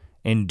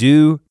and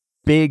do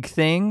big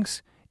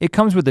things, it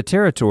comes with the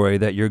territory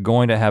that you're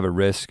going to have a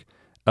risk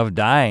of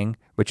dying,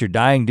 but you're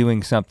dying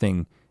doing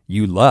something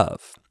you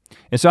love.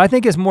 And so I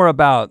think it's more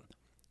about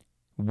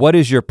what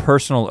is your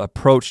personal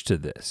approach to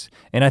this?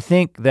 And I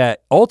think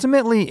that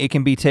ultimately it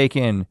can be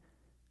taken,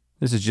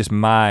 this is just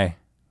my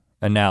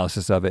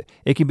analysis of it,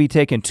 it can be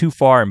taken too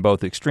far in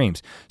both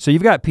extremes. So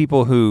you've got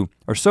people who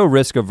are so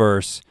risk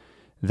averse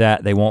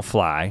that they won't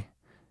fly,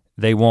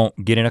 they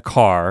won't get in a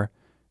car,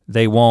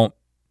 they won't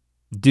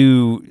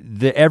do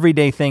the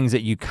everyday things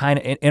that you kind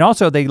of, and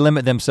also they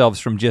limit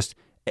themselves from just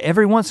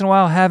every once in a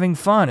while having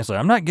fun. It's like,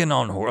 I'm not getting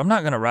on, I'm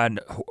not gonna ride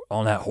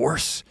on that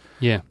horse.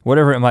 Yeah.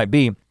 Whatever it might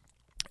be.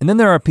 And then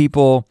there are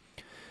people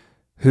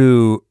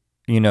who,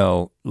 you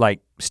know, like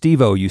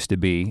Steve-O used to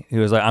be, who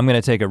was like, I'm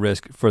gonna take a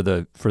risk for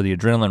the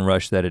adrenaline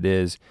rush that it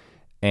is,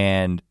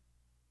 and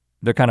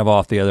they're kind of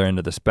off the other end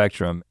of the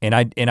spectrum. And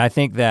I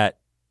think that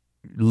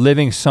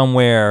living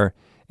somewhere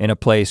in a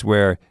place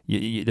where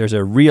there's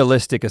a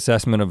realistic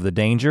assessment of the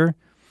danger,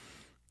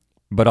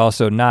 but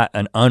also not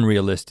an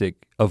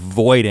unrealistic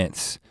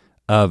avoidance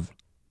of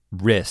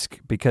risk,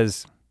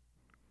 because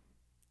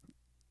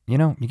you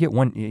know, you get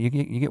one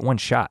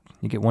shot.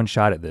 You get one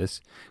shot at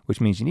this,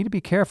 which means you need to be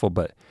careful,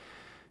 but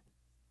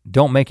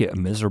don't make it a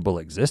miserable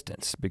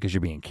existence because you're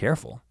being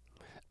careful.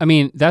 I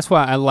mean, that's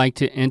why I like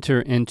to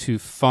enter into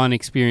fun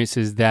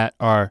experiences that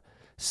are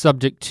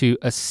subject to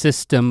a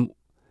system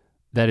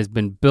that has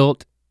been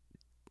built,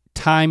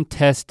 time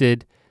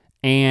tested,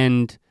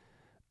 and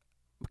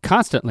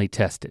constantly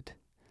tested.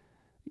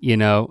 You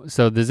know,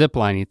 so the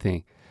ziplining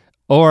thing,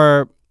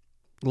 or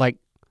like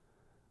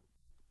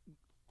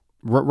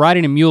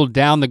riding a mule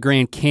down the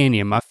Grand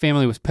Canyon. My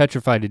family was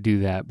petrified to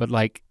do that, but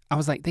like I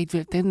was like,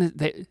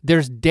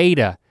 there's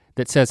data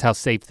that says how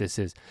safe this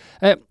is.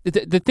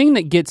 The thing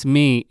that gets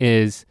me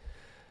is,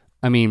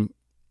 I mean,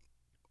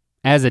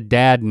 as a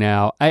dad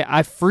now,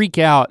 I freak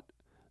out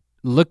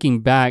looking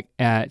back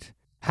at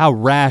how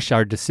rash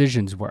our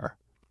decisions were.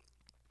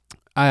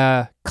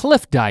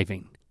 Cliff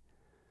diving.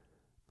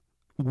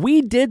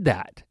 We did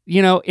that,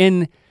 you know,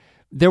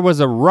 there was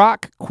a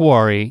rock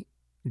quarry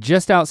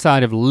just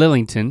outside of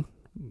Lillington,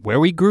 where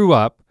we grew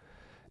up,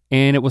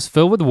 and it was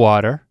filled with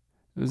water.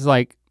 It was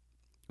like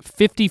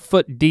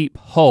 50-foot deep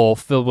hole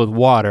filled with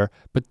water,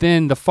 but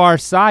then the far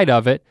side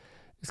of it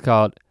is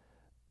called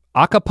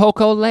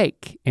Acapulco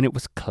Lake, and it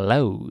was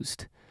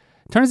closed.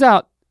 Turns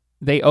out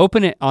they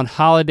open it on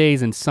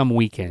holidays and some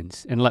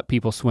weekends and let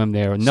people swim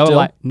there.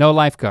 No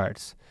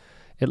lifeguards,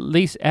 at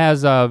least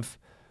as of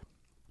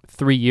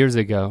 3 years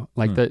ago.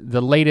 Like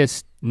the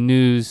latest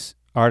news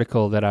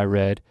article that I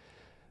read,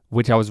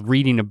 which I was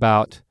reading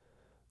about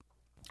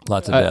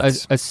lots of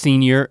deaths. A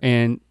senior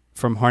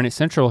from Harnett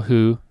Central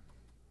who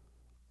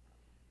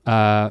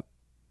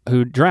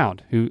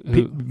drowned. Who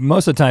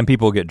most of the time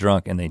people get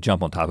drunk and they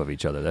jump on top of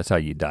each other. That's how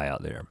you die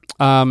out there.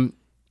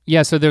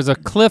 Yeah, so there's a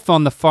cliff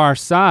on the far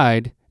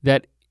side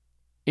that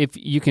if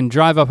you can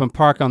drive up and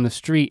park on the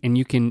street, and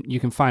you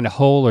can find a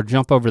hole or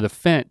jump over the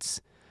fence,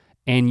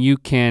 and you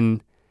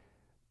can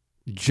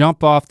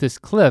jump off this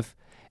cliff.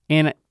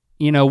 And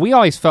you know, we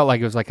always felt like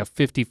it was like a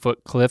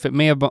 50-foot cliff. It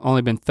may have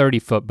only been 30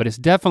 foot, but it's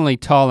definitely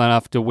tall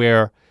enough to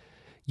where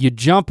you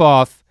jump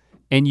off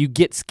and you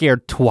get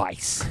scared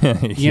twice.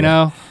 You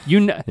know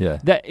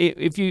that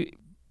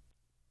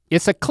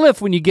it's a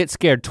cliff when you get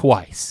scared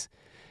twice.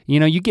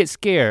 You know, you get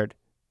scared,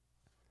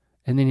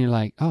 and then you're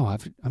like, oh,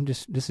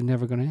 this is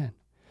never gonna end.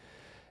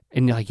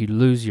 And like you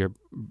lose your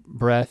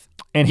breath.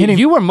 And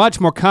you were much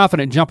more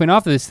confident jumping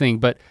off of this thing,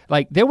 but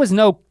like there was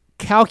no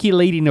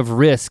calculating of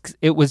risks.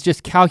 It was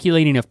just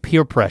calculating of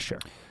peer pressure.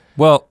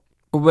 Well,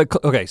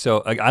 okay,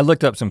 so I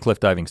looked up some cliff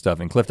diving stuff,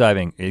 and cliff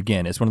diving,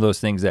 again, it's one of those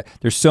things that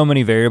there's so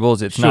many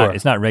variables. It's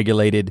not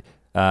regulated.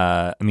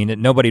 I mean,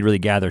 nobody really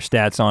gathers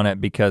stats on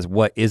it, because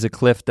what is a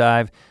cliff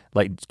dive?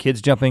 Like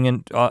kids jumping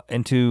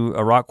into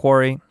a rock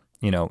quarry,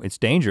 you know, it's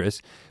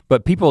dangerous.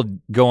 But people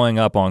going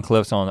up on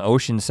cliffs on the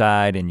ocean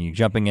side, and you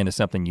jumping into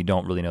something you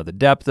don't really know the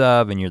depth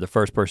of, and you're the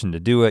first person to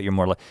do it, you're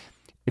more like,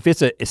 if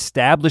it's an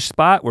established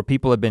spot where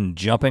people have been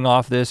jumping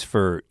off this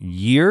for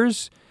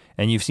years,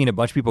 and you've seen a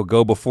bunch of people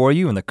go before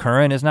you, and the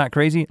current is not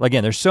crazy,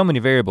 again, there's so many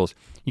variables,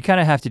 you kind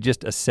of have to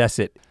just assess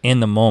it in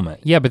the moment.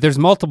 Yeah, but there's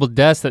multiple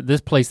deaths at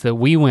this place that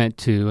we went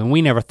to, and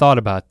we never thought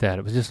about that.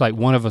 It was just like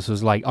one of us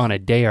was like on a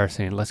dare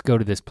saying, let's go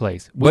to this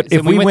place. But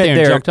if we went there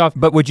and jumped off.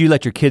 But would you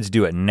let your kids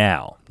do it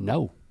now?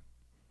 No.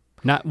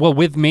 Not, well,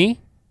 with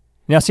me?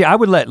 Now see, I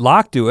would let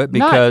Locke do it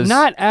because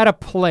not at a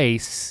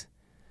place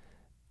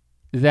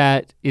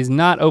that is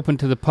not open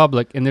to the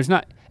public, and there's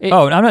not. I'm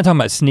not talking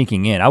about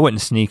sneaking in. I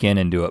wouldn't sneak in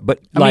and do it, but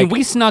I mean,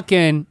 we snuck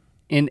in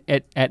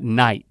at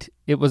night.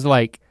 It was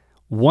like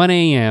 1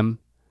 a.m.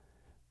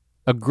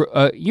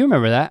 You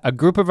remember that? A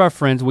group of our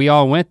friends, we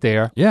all went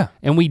there. Yeah.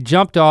 And we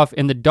jumped off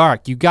in the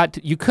dark. You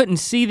couldn't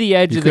see the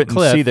edge of the cliff. You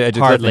couldn't see the edge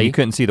of the cliff, and you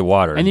couldn't see the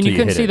water. And then you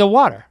couldn't see the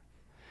water.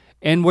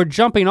 And we're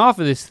jumping off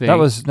of this thing. That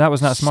was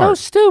not smart. So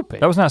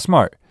stupid. That was not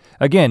smart.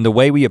 Again, the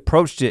way we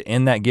approached it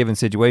in that given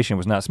situation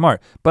was not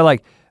smart. But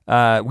like,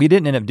 we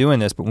didn't end up doing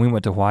this, but when we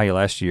went to Hawaii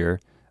last year,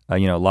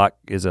 Locke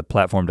is a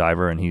platform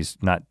diver and he's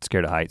not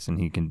scared of heights and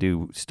he can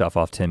do stuff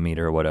off 10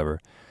 meter or whatever.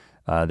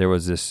 There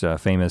was this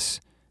famous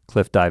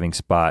cliff diving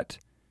spot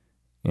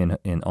in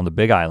on the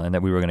Big Island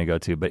that we were gonna go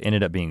to, but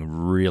ended up being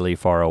really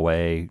far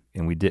away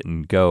and we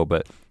didn't go.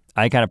 But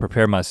I kind of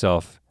prepared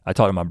myself. I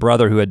talked to my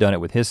brother who had done it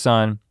with his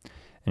son,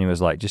 and he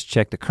was like, just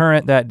check the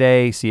current that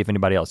day, see if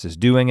anybody else is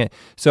doing it.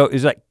 So it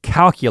was like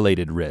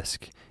calculated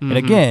risk. Mm-hmm. And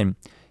again,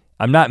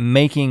 I'm not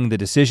making the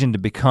decision to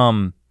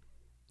become,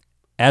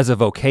 as a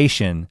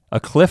vocation, a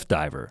cliff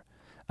diver.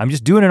 I'm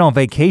just doing it on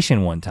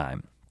vacation one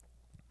time.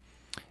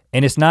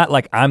 And it's not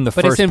like I'm the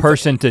first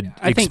person to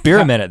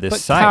experiment at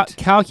this site.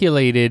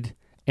 Calculated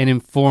and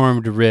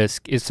informed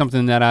risk is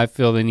something that I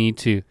feel the need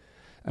to,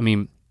 I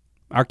mean,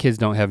 our kids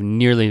don't have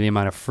nearly the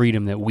amount of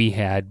freedom that we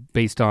had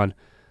based on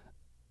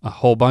a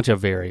whole bunch of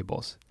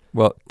variables.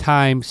 Well,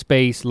 time,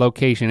 space,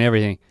 location,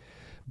 everything.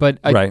 But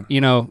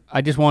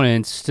I just want to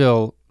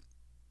instill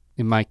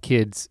in my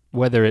kids,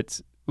 whether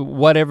it's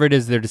whatever it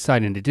is they're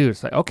deciding to do,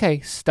 it's like,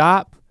 okay,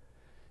 stop,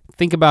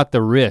 think about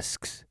the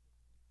risks,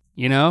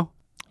 Yeah,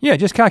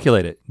 just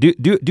calculate it.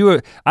 Do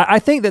it. I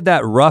think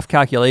that rough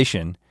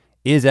calculation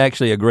is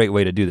actually a great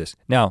way to do this.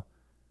 Now,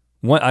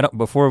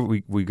 before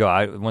we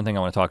go, one thing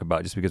I want to talk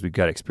about, just because we've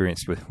got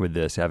experience with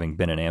this, having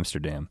been in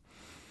Amsterdam,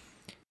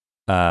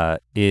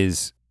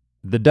 is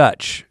the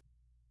Dutch.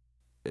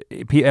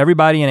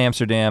 Everybody in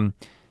Amsterdam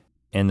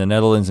and the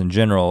Netherlands in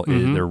general,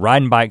 they're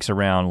riding bikes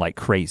around like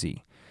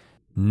crazy.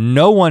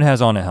 No one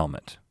has on a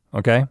helmet,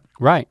 okay?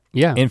 Right,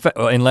 yeah. In fact,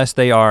 unless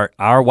they are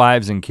our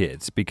wives and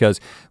kids,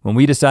 because when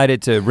we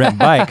decided to rent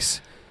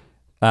bikes,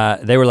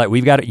 they were like,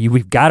 we've got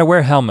to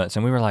wear helmets.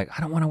 And we were like, I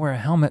don't want to wear a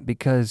helmet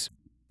because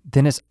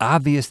then it's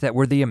obvious that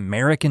we're the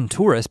American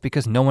tourists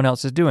because no one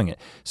else is doing it.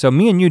 So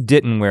me and you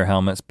didn't wear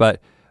helmets, but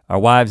our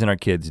wives and our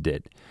kids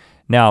did.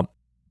 Now,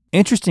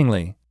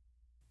 interestingly,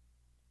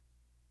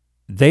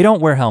 they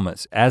don't wear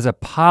helmets. As a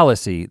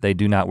policy, they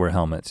do not wear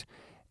helmets.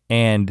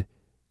 And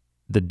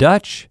the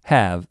Dutch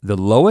have the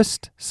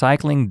lowest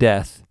cycling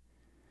death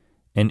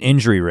and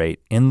injury rate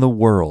in the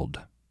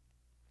world.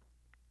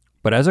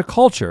 But as a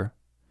culture,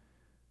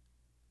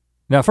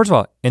 now first of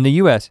all, in the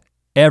US,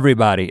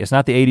 everybody, it's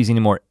not the 80s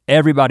anymore,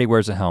 everybody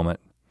wears a helmet.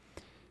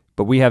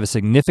 But we have a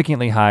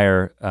significantly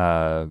higher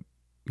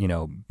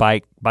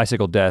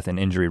bicycle death and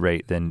injury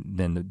rate than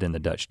the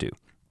Dutch do.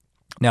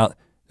 Now,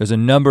 there's a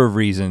number of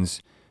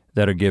reasons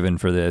that are given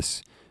for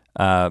this.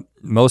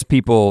 Most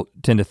people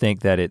tend to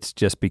think that it's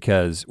just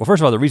because, well,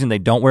 first of all, the reason they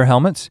don't wear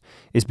helmets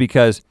is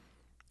because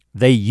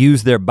they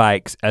use their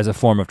bikes as a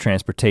form of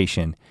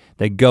transportation.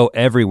 They go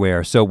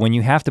everywhere. So when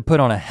you have to put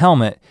on a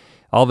helmet,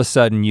 all of a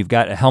sudden you've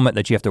got a helmet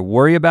that you have to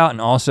worry about, and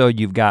also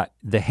you've got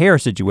the hair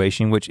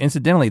situation, which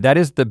incidentally, that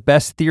is the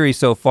best theory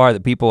so far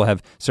that people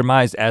have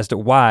surmised as to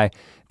why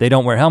they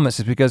don't wear helmets,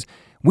 is because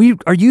we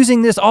are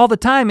using this all the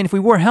time, and if we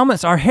wore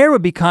helmets, our hair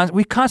would be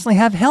we constantly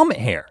have helmet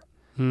hair.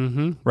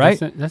 Mm-hmm. Right?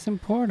 That's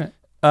important.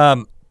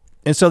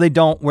 And so they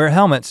don't wear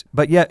helmets,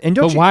 but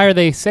why are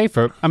they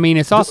safer? I mean,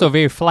 it's also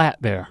very flat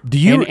there.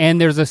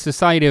 And there's a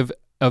society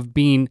of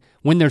being,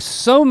 when there's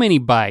so many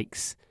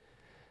bikes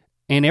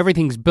and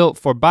everything's built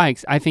for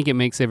bikes, I think it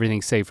makes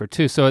everything safer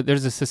too. So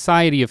there's a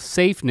society of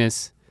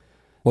safeness.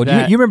 Well,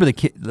 do you remember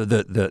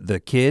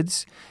the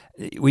kids?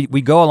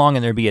 We go along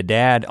and there'd be a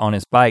dad on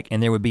his bike,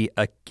 and there would be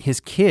his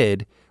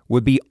kid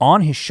would be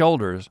on his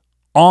shoulders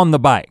on the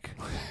bike.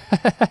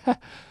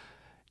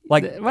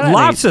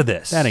 Lots of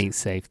this. That ain't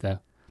safe though.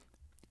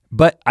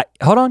 But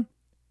hold on,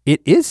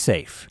 it is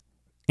safe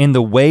in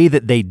the way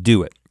that they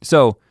do it.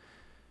 So,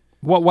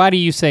 why do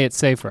you say it's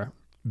safer?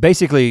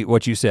 Basically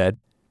what you said,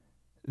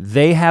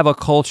 they have a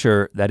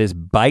culture that is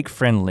bike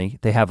friendly.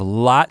 They have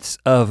lots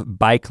of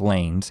bike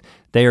lanes.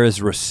 There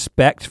is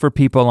respect for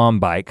people on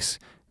bikes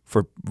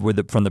from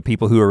the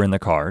people who are in the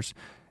cars.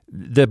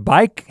 The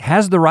bike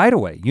has the right of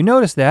way. You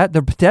notice that.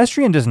 The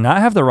pedestrian does not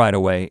have the right of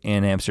way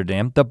in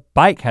Amsterdam. The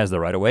bike has the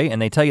right of way, and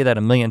they tell you that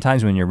a million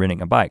times when you're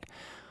renting a bike.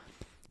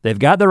 They've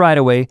got the right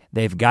of way,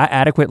 they've got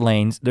adequate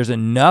lanes, there's a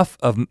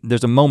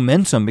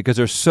momentum because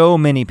there's so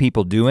many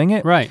people doing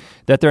it, right,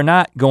 that they're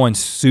not going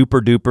super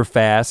duper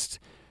fast.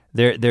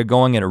 They're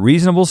going at a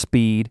reasonable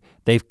speed.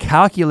 They've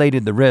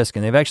calculated the risk,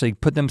 and they've actually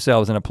put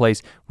themselves in a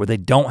place where they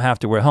don't have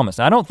to wear helmets.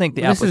 Now, I don't think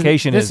this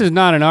is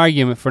not an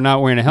argument for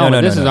not wearing a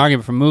helmet. This is an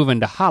argument for moving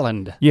to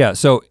Holland. Yeah,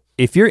 so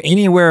if you're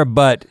anywhere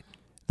but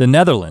the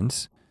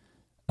Netherlands,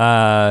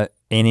 in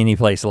any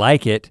place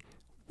like it,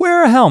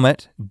 wear a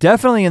helmet.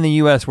 Definitely in the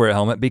US wear a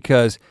helmet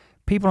because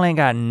people ain't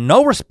got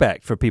no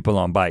respect for people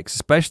on bikes,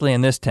 especially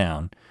in this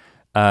town.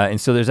 And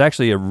so there's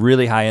actually a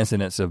really high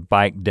incidence of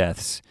bike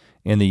deaths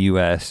in the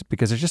US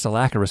because there's just a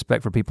lack of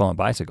respect for people on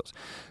bicycles.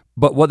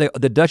 But what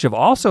the Dutch have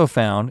also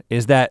found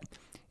is that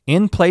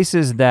in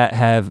places that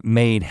have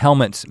made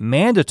helmets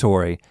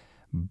mandatory,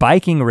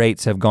 biking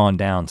rates have gone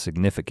down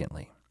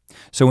significantly.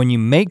 So when you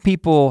make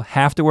people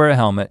have to wear a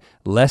helmet,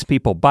 less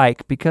people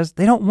bike because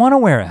they don't want to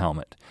wear a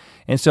helmet.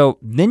 And so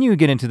then you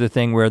get into the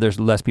thing where there's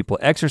less people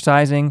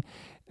exercising,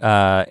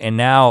 and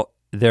now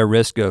their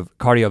risk of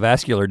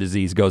cardiovascular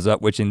disease goes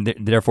up, which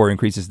therefore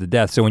increases the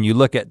death. So when you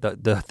look at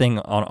the thing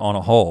on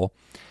a whole,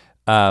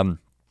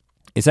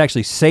 it's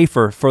actually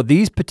safer for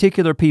these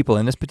particular people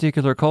in this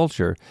particular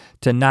culture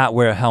to not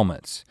wear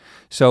helmets.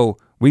 So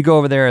we go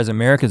over there as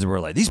Americans and we're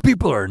like, these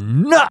people are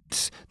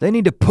nuts. They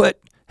need to put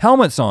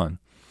helmets on.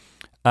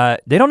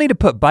 They don't need to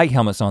put bike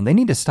helmets on. They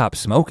need to stop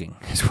smoking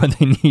is what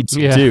they need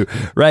to do,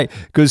 right?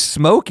 Because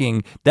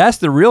smoking, that's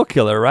the real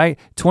killer, right?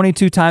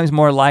 22 times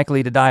more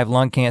likely to die of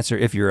lung cancer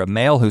if you're a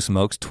male who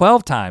smokes,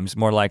 12 times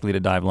more likely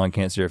to die of lung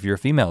cancer if you're a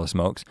female who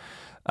smokes.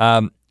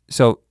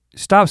 So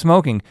stop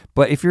smoking,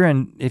 but if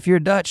you're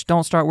Dutch,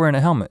 don't start wearing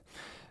a helmet.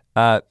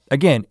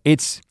 Again,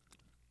 it's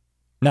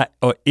not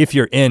if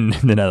you're in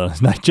the Netherlands.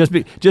 Not just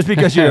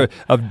because you're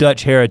of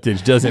Dutch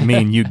heritage doesn't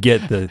mean you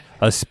get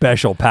a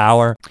special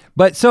power.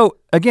 But so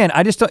again,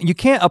 you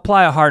can't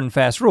apply a hard and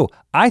fast rule.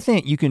 I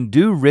think you can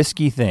do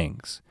risky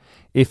things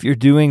if you're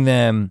doing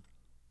them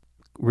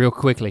real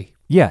quickly.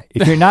 Yeah,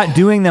 if you're not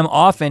doing them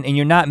often and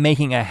you're not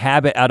making a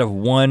habit out of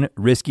one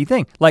risky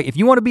thing. Like if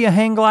you want to be a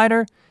hang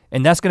glider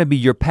and that's gonna be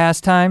your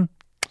pastime,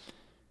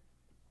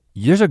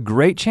 there's a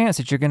great chance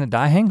that you're gonna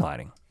die hang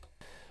gliding.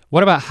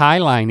 What about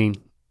highlining?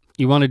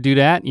 You wanna do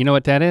that? You know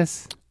what that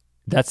is?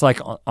 That's like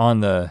on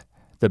the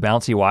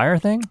bouncy wire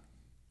thing?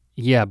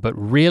 Yeah, but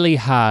really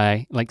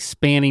high, like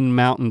spanning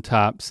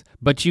mountaintops,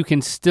 but you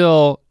can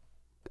still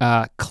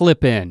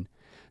clip in.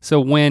 So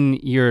when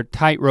you're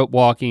tightrope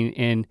walking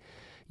and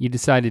you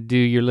decide to do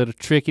your little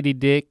trickety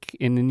dick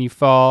and then you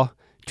fall,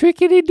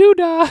 trickety doo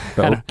dah.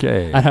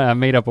 Okay. I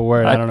made up a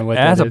word. I don't know what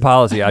that is. As a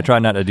policy, I try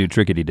not to do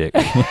trickety dick.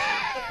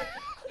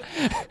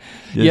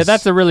 Yeah,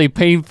 that's a really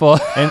painful.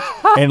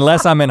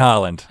 Unless I'm in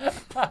Holland.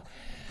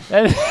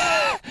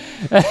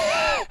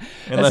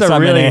 Unless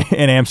I'm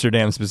in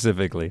Amsterdam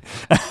specifically.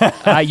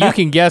 You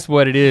can guess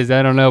what it is.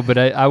 I don't know, but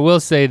I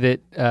will say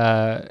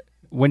that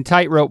when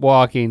tightrope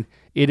walking,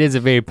 it is a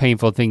very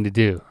painful thing to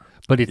do,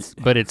 but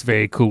it's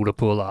very cool to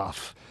pull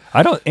off.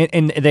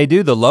 And they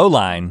do the low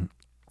line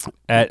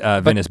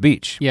at Venice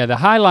Beach. Yeah, the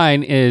high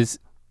line is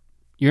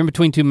you're in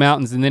between two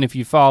mountains, and then if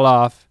you fall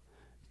off,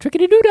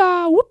 trickety doo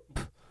dah, whoop,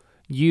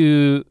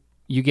 you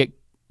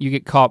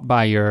get caught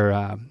by your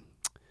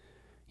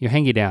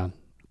hangy down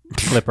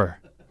clipper.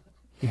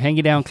 Your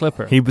hangy down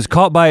clipper. He was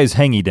caught by his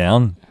hangy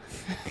down,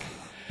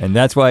 and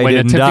that's why he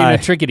didn't die.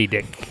 Attempting the trickety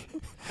dick.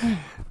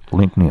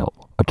 Link Neal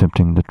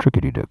attempting the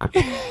trickety dick.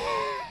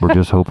 We're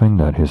just hoping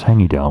that his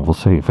hangy down will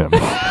save him.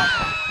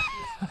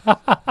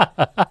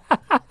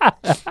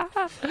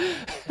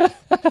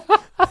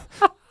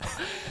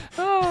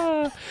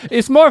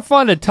 It's more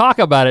fun to talk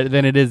about it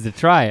than it is to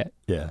try it.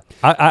 Yeah,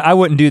 I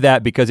wouldn't do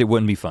that because it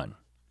wouldn't be fun.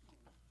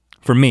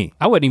 For me.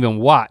 I wouldn't even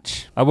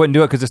watch. I wouldn't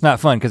do it because it's not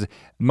fun, because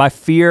my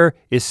fear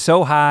is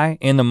so high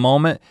in the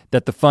moment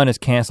that the fun is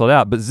canceled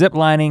out. But zip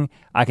lining,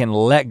 I can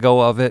let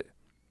go of it.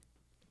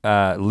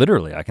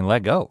 Literally, I can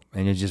let go.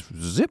 And it just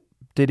zip,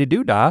 diddy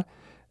doo dah,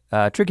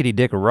 trickety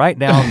dick right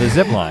down the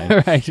zip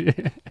line.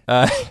 Right.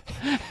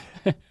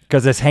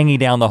 Because it's hanging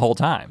down the whole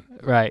time.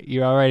 Right,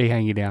 you're already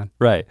hanging down.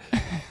 Right.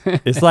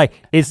 It's like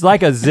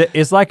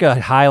a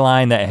high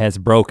line that has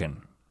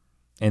broken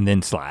and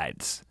then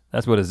slides.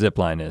 That's what a zip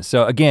line is.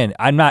 So again,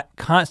 I'm not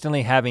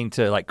constantly having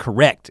to like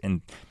correct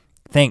and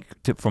think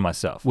for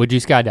myself. Would you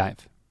skydive?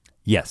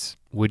 Yes.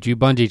 Would you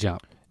bungee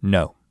jump?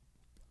 No.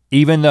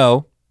 Even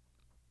though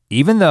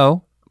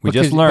we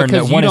just learned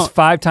that one is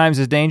 5 times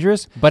as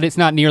dangerous. But it's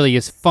not nearly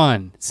as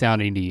fun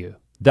sounding to you.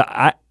 The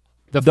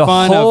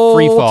fun of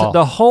free fall.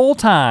 The whole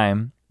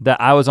time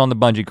that I was on the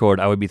bungee cord,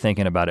 I would be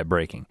thinking about it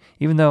breaking.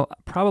 Even though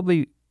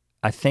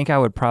I think I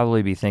would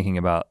probably be thinking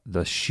about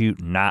the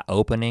chute not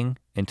opening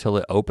until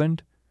it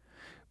opened.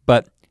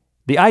 But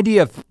the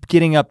idea of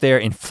getting up there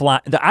and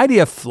the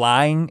idea of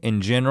flying in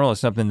general is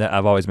something that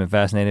I've always been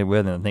fascinated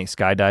with, and I think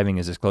skydiving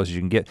is as close as you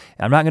can get.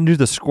 I'm not gonna do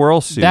the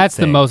squirrel suit That's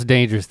thing. The most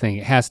dangerous thing,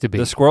 it has to be.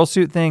 The squirrel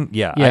suit thing,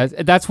 yeah. Yeah,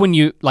 that's when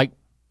you like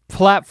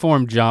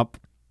platform jump,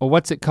 or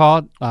what's it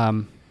called?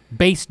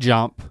 Base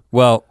jump.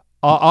 Well,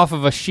 off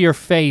of a sheer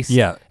face.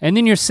 Yeah. And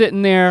then you're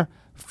sitting there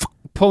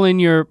pulling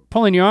your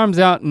arms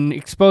out and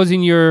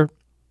exposing your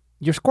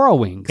squirrel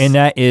wings. And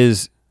that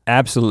is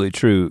absolutely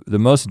true. The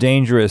most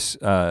dangerous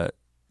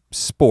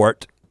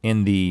sport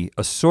in the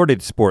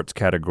assorted sports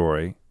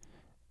category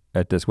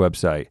at this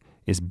website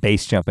is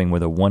base jumping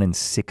with a 1 in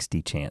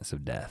 60 chance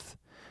of death.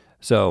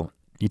 So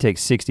you take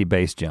 60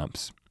 base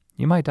jumps,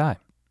 you might die.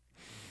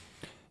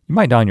 You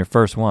might die on your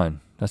first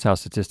one. That's how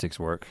statistics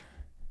work.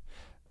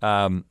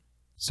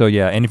 So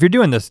yeah, and if you're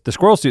doing the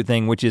squirrel suit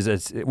thing, which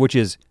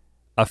is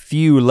a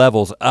few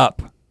levels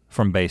up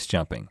from base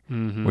jumping,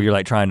 where you're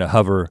like trying to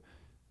hover.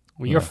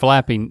 Well, you're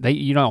flapping.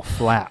 You don't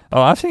flap.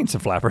 Oh, I've seen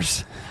some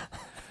flappers.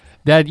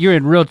 Dad, you're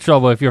in real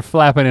trouble if you're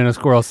flapping in a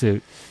squirrel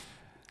suit.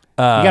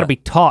 You gotta be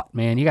taut,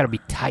 man. You gotta be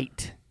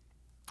tight.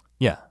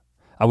 Yeah,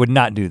 I would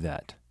not do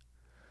that.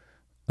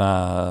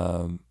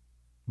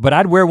 But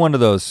I'd wear one of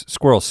those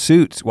squirrel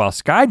suits while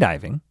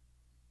skydiving,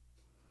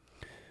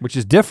 which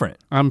is different.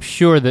 I'm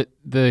sure that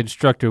the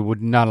instructor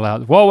would not allow.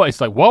 Whoa! It's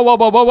like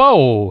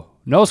whoa!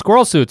 No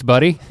squirrel suits,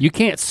 buddy. You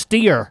can't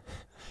steer.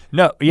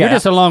 No, yeah. You're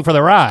just along for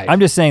the ride. I'm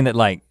just saying that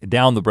like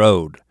down the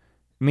road.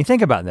 I mean,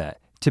 think about that.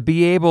 To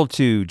be able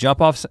to jump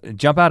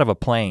out of a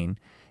plane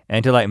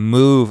and to like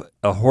move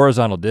a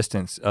horizontal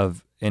distance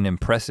of an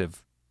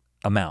impressive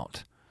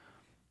amount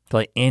to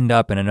like end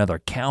up in another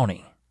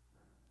county.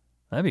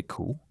 That'd be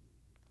cool.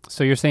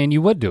 So you're saying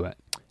you would do it?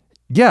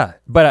 Yeah,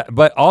 but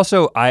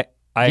also no,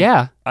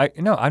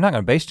 I'm not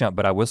gonna base jump,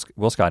 but I will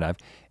skydive.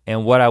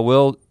 And what I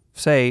will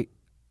say,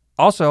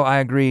 also I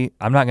agree,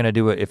 I'm not gonna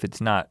do it if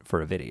it's not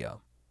for a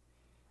video.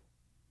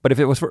 But if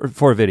it was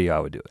for a video, I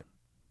would do it.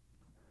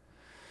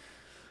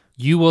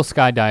 You will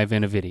skydive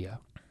in a video.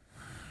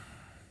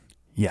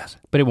 Yes.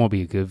 But it won't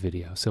be a good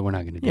video, so we're not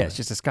gonna do it. Yeah, it's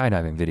just a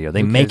skydiving video.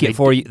 They make it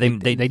for you.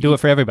 They do it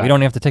for everybody. We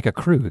don't have to take a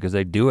crew because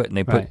they do it and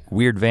they put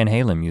weird Van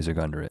Halen music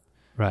under it.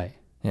 Right.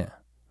 Yeah.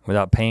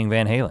 Without paying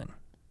Van Halen.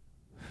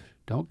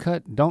 Don't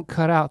cut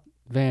out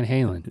Van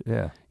Halen.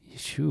 Yeah.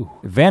 Shoo.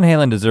 If Van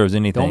Halen deserves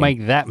anything. Don't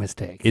make that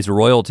mistake. It's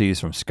royalties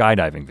from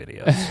skydiving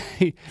videos.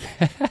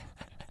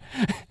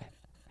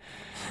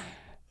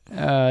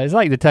 It's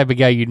like the type of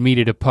guy you'd meet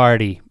at a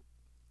party.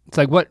 It's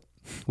like, what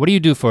do you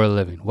do for a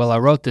living? Well, I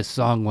wrote this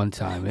song one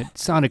time. It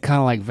sounded kind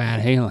of like Van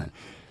Halen.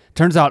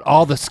 Turns out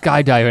all the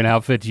skydiving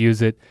outfits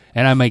use it,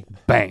 and I make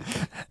bank.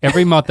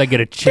 Every month I get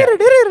a check.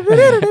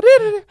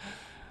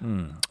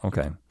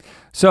 Okay.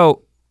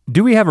 So,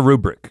 do we have a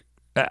rubric?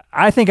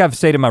 I think I've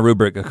stated my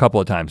rubric a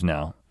couple of times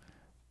now.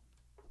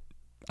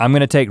 I'm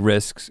gonna take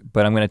risks,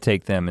 but I'm gonna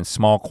take them in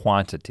small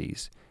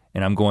quantities,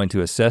 and I'm going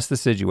to assess the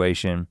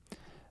situation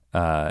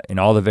and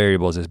all the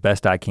variables as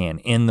best I can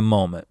in the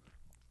moment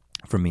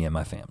for me and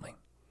my family.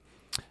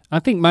 I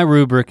think my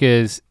rubric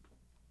is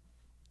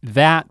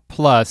that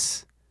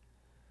plus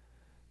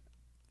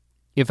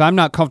if I'm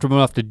not comfortable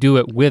enough to do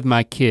it with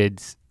my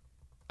kids,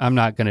 I'm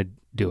not gonna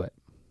do it.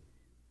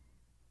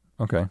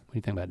 Okay. What do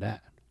you think about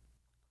that?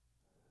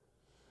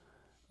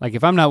 Like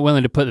if I'm not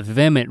willing to put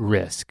them at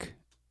risk,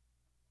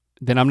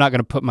 then I'm not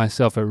gonna put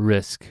myself at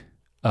risk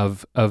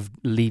of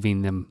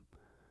leaving them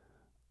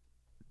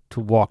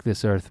to walk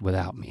this earth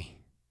without me.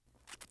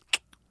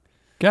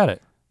 Got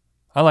it.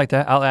 I like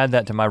that. I'll add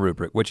that to my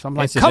rubric, which I'm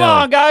like, come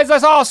on guys,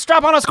 let's all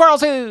strap on a squirrel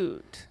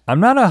suit. I'm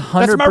not 100%.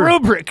 That's my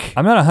rubric.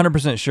 I'm not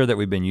 100% sure that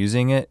we've been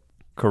using it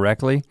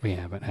correctly. We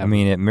haven't. I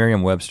mean, at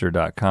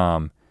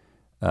Merriam-Webster.com,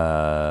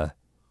 an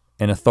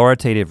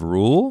authoritative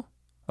rule,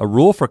 a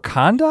rule for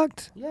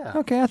conduct? Yeah.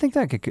 Okay, I think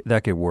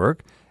that could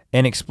work.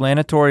 An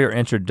explanatory or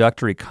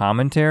introductory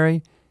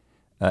commentary,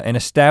 an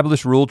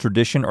established rule,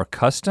 tradition, or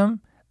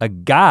custom, a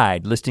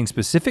guide listing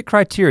specific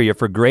criteria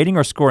for grading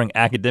or scoring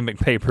academic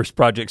papers,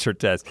 projects, or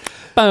tests.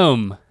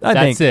 Boom.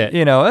 That's it.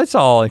 You know, it's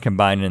all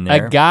combined in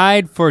there. A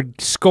guide for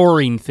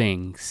scoring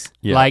things,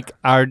 like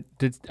our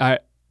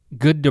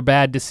good to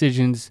bad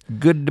decisions.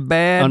 Good to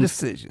bad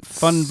decisions.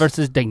 Fun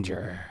versus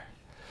danger.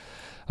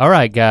 All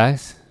right,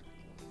 guys.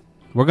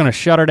 We're gonna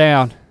shut her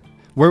down.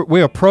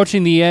 We're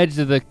approaching the edge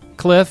of the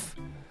cliff.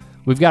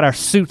 We've got our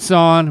suits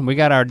on. We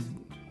got our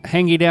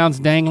hangy-downs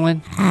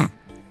dangling.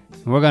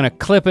 We're gonna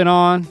clip it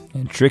on.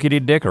 And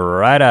Trickety Dick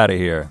right out of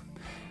here.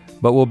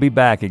 But we'll be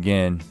back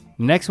again.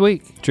 Next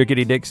week.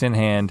 Trickety Dicks in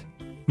hand.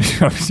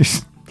 I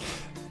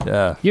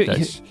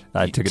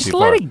took it too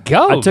far. Let it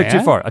go, I took it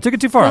too far. I took it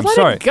too far. I'm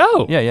sorry. Let it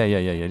go.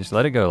 Yeah. Just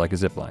let it go like a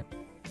zip line.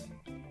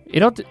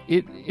 It'll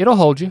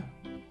hold you.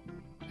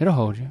 It'll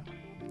hold you.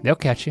 They'll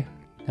catch you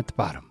at the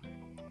bottom.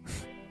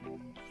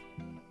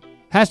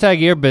 #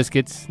 ear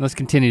biscuits. Let's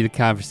continue the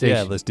conversation.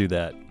 Yeah, let's do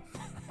that.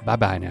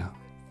 Bye-bye now.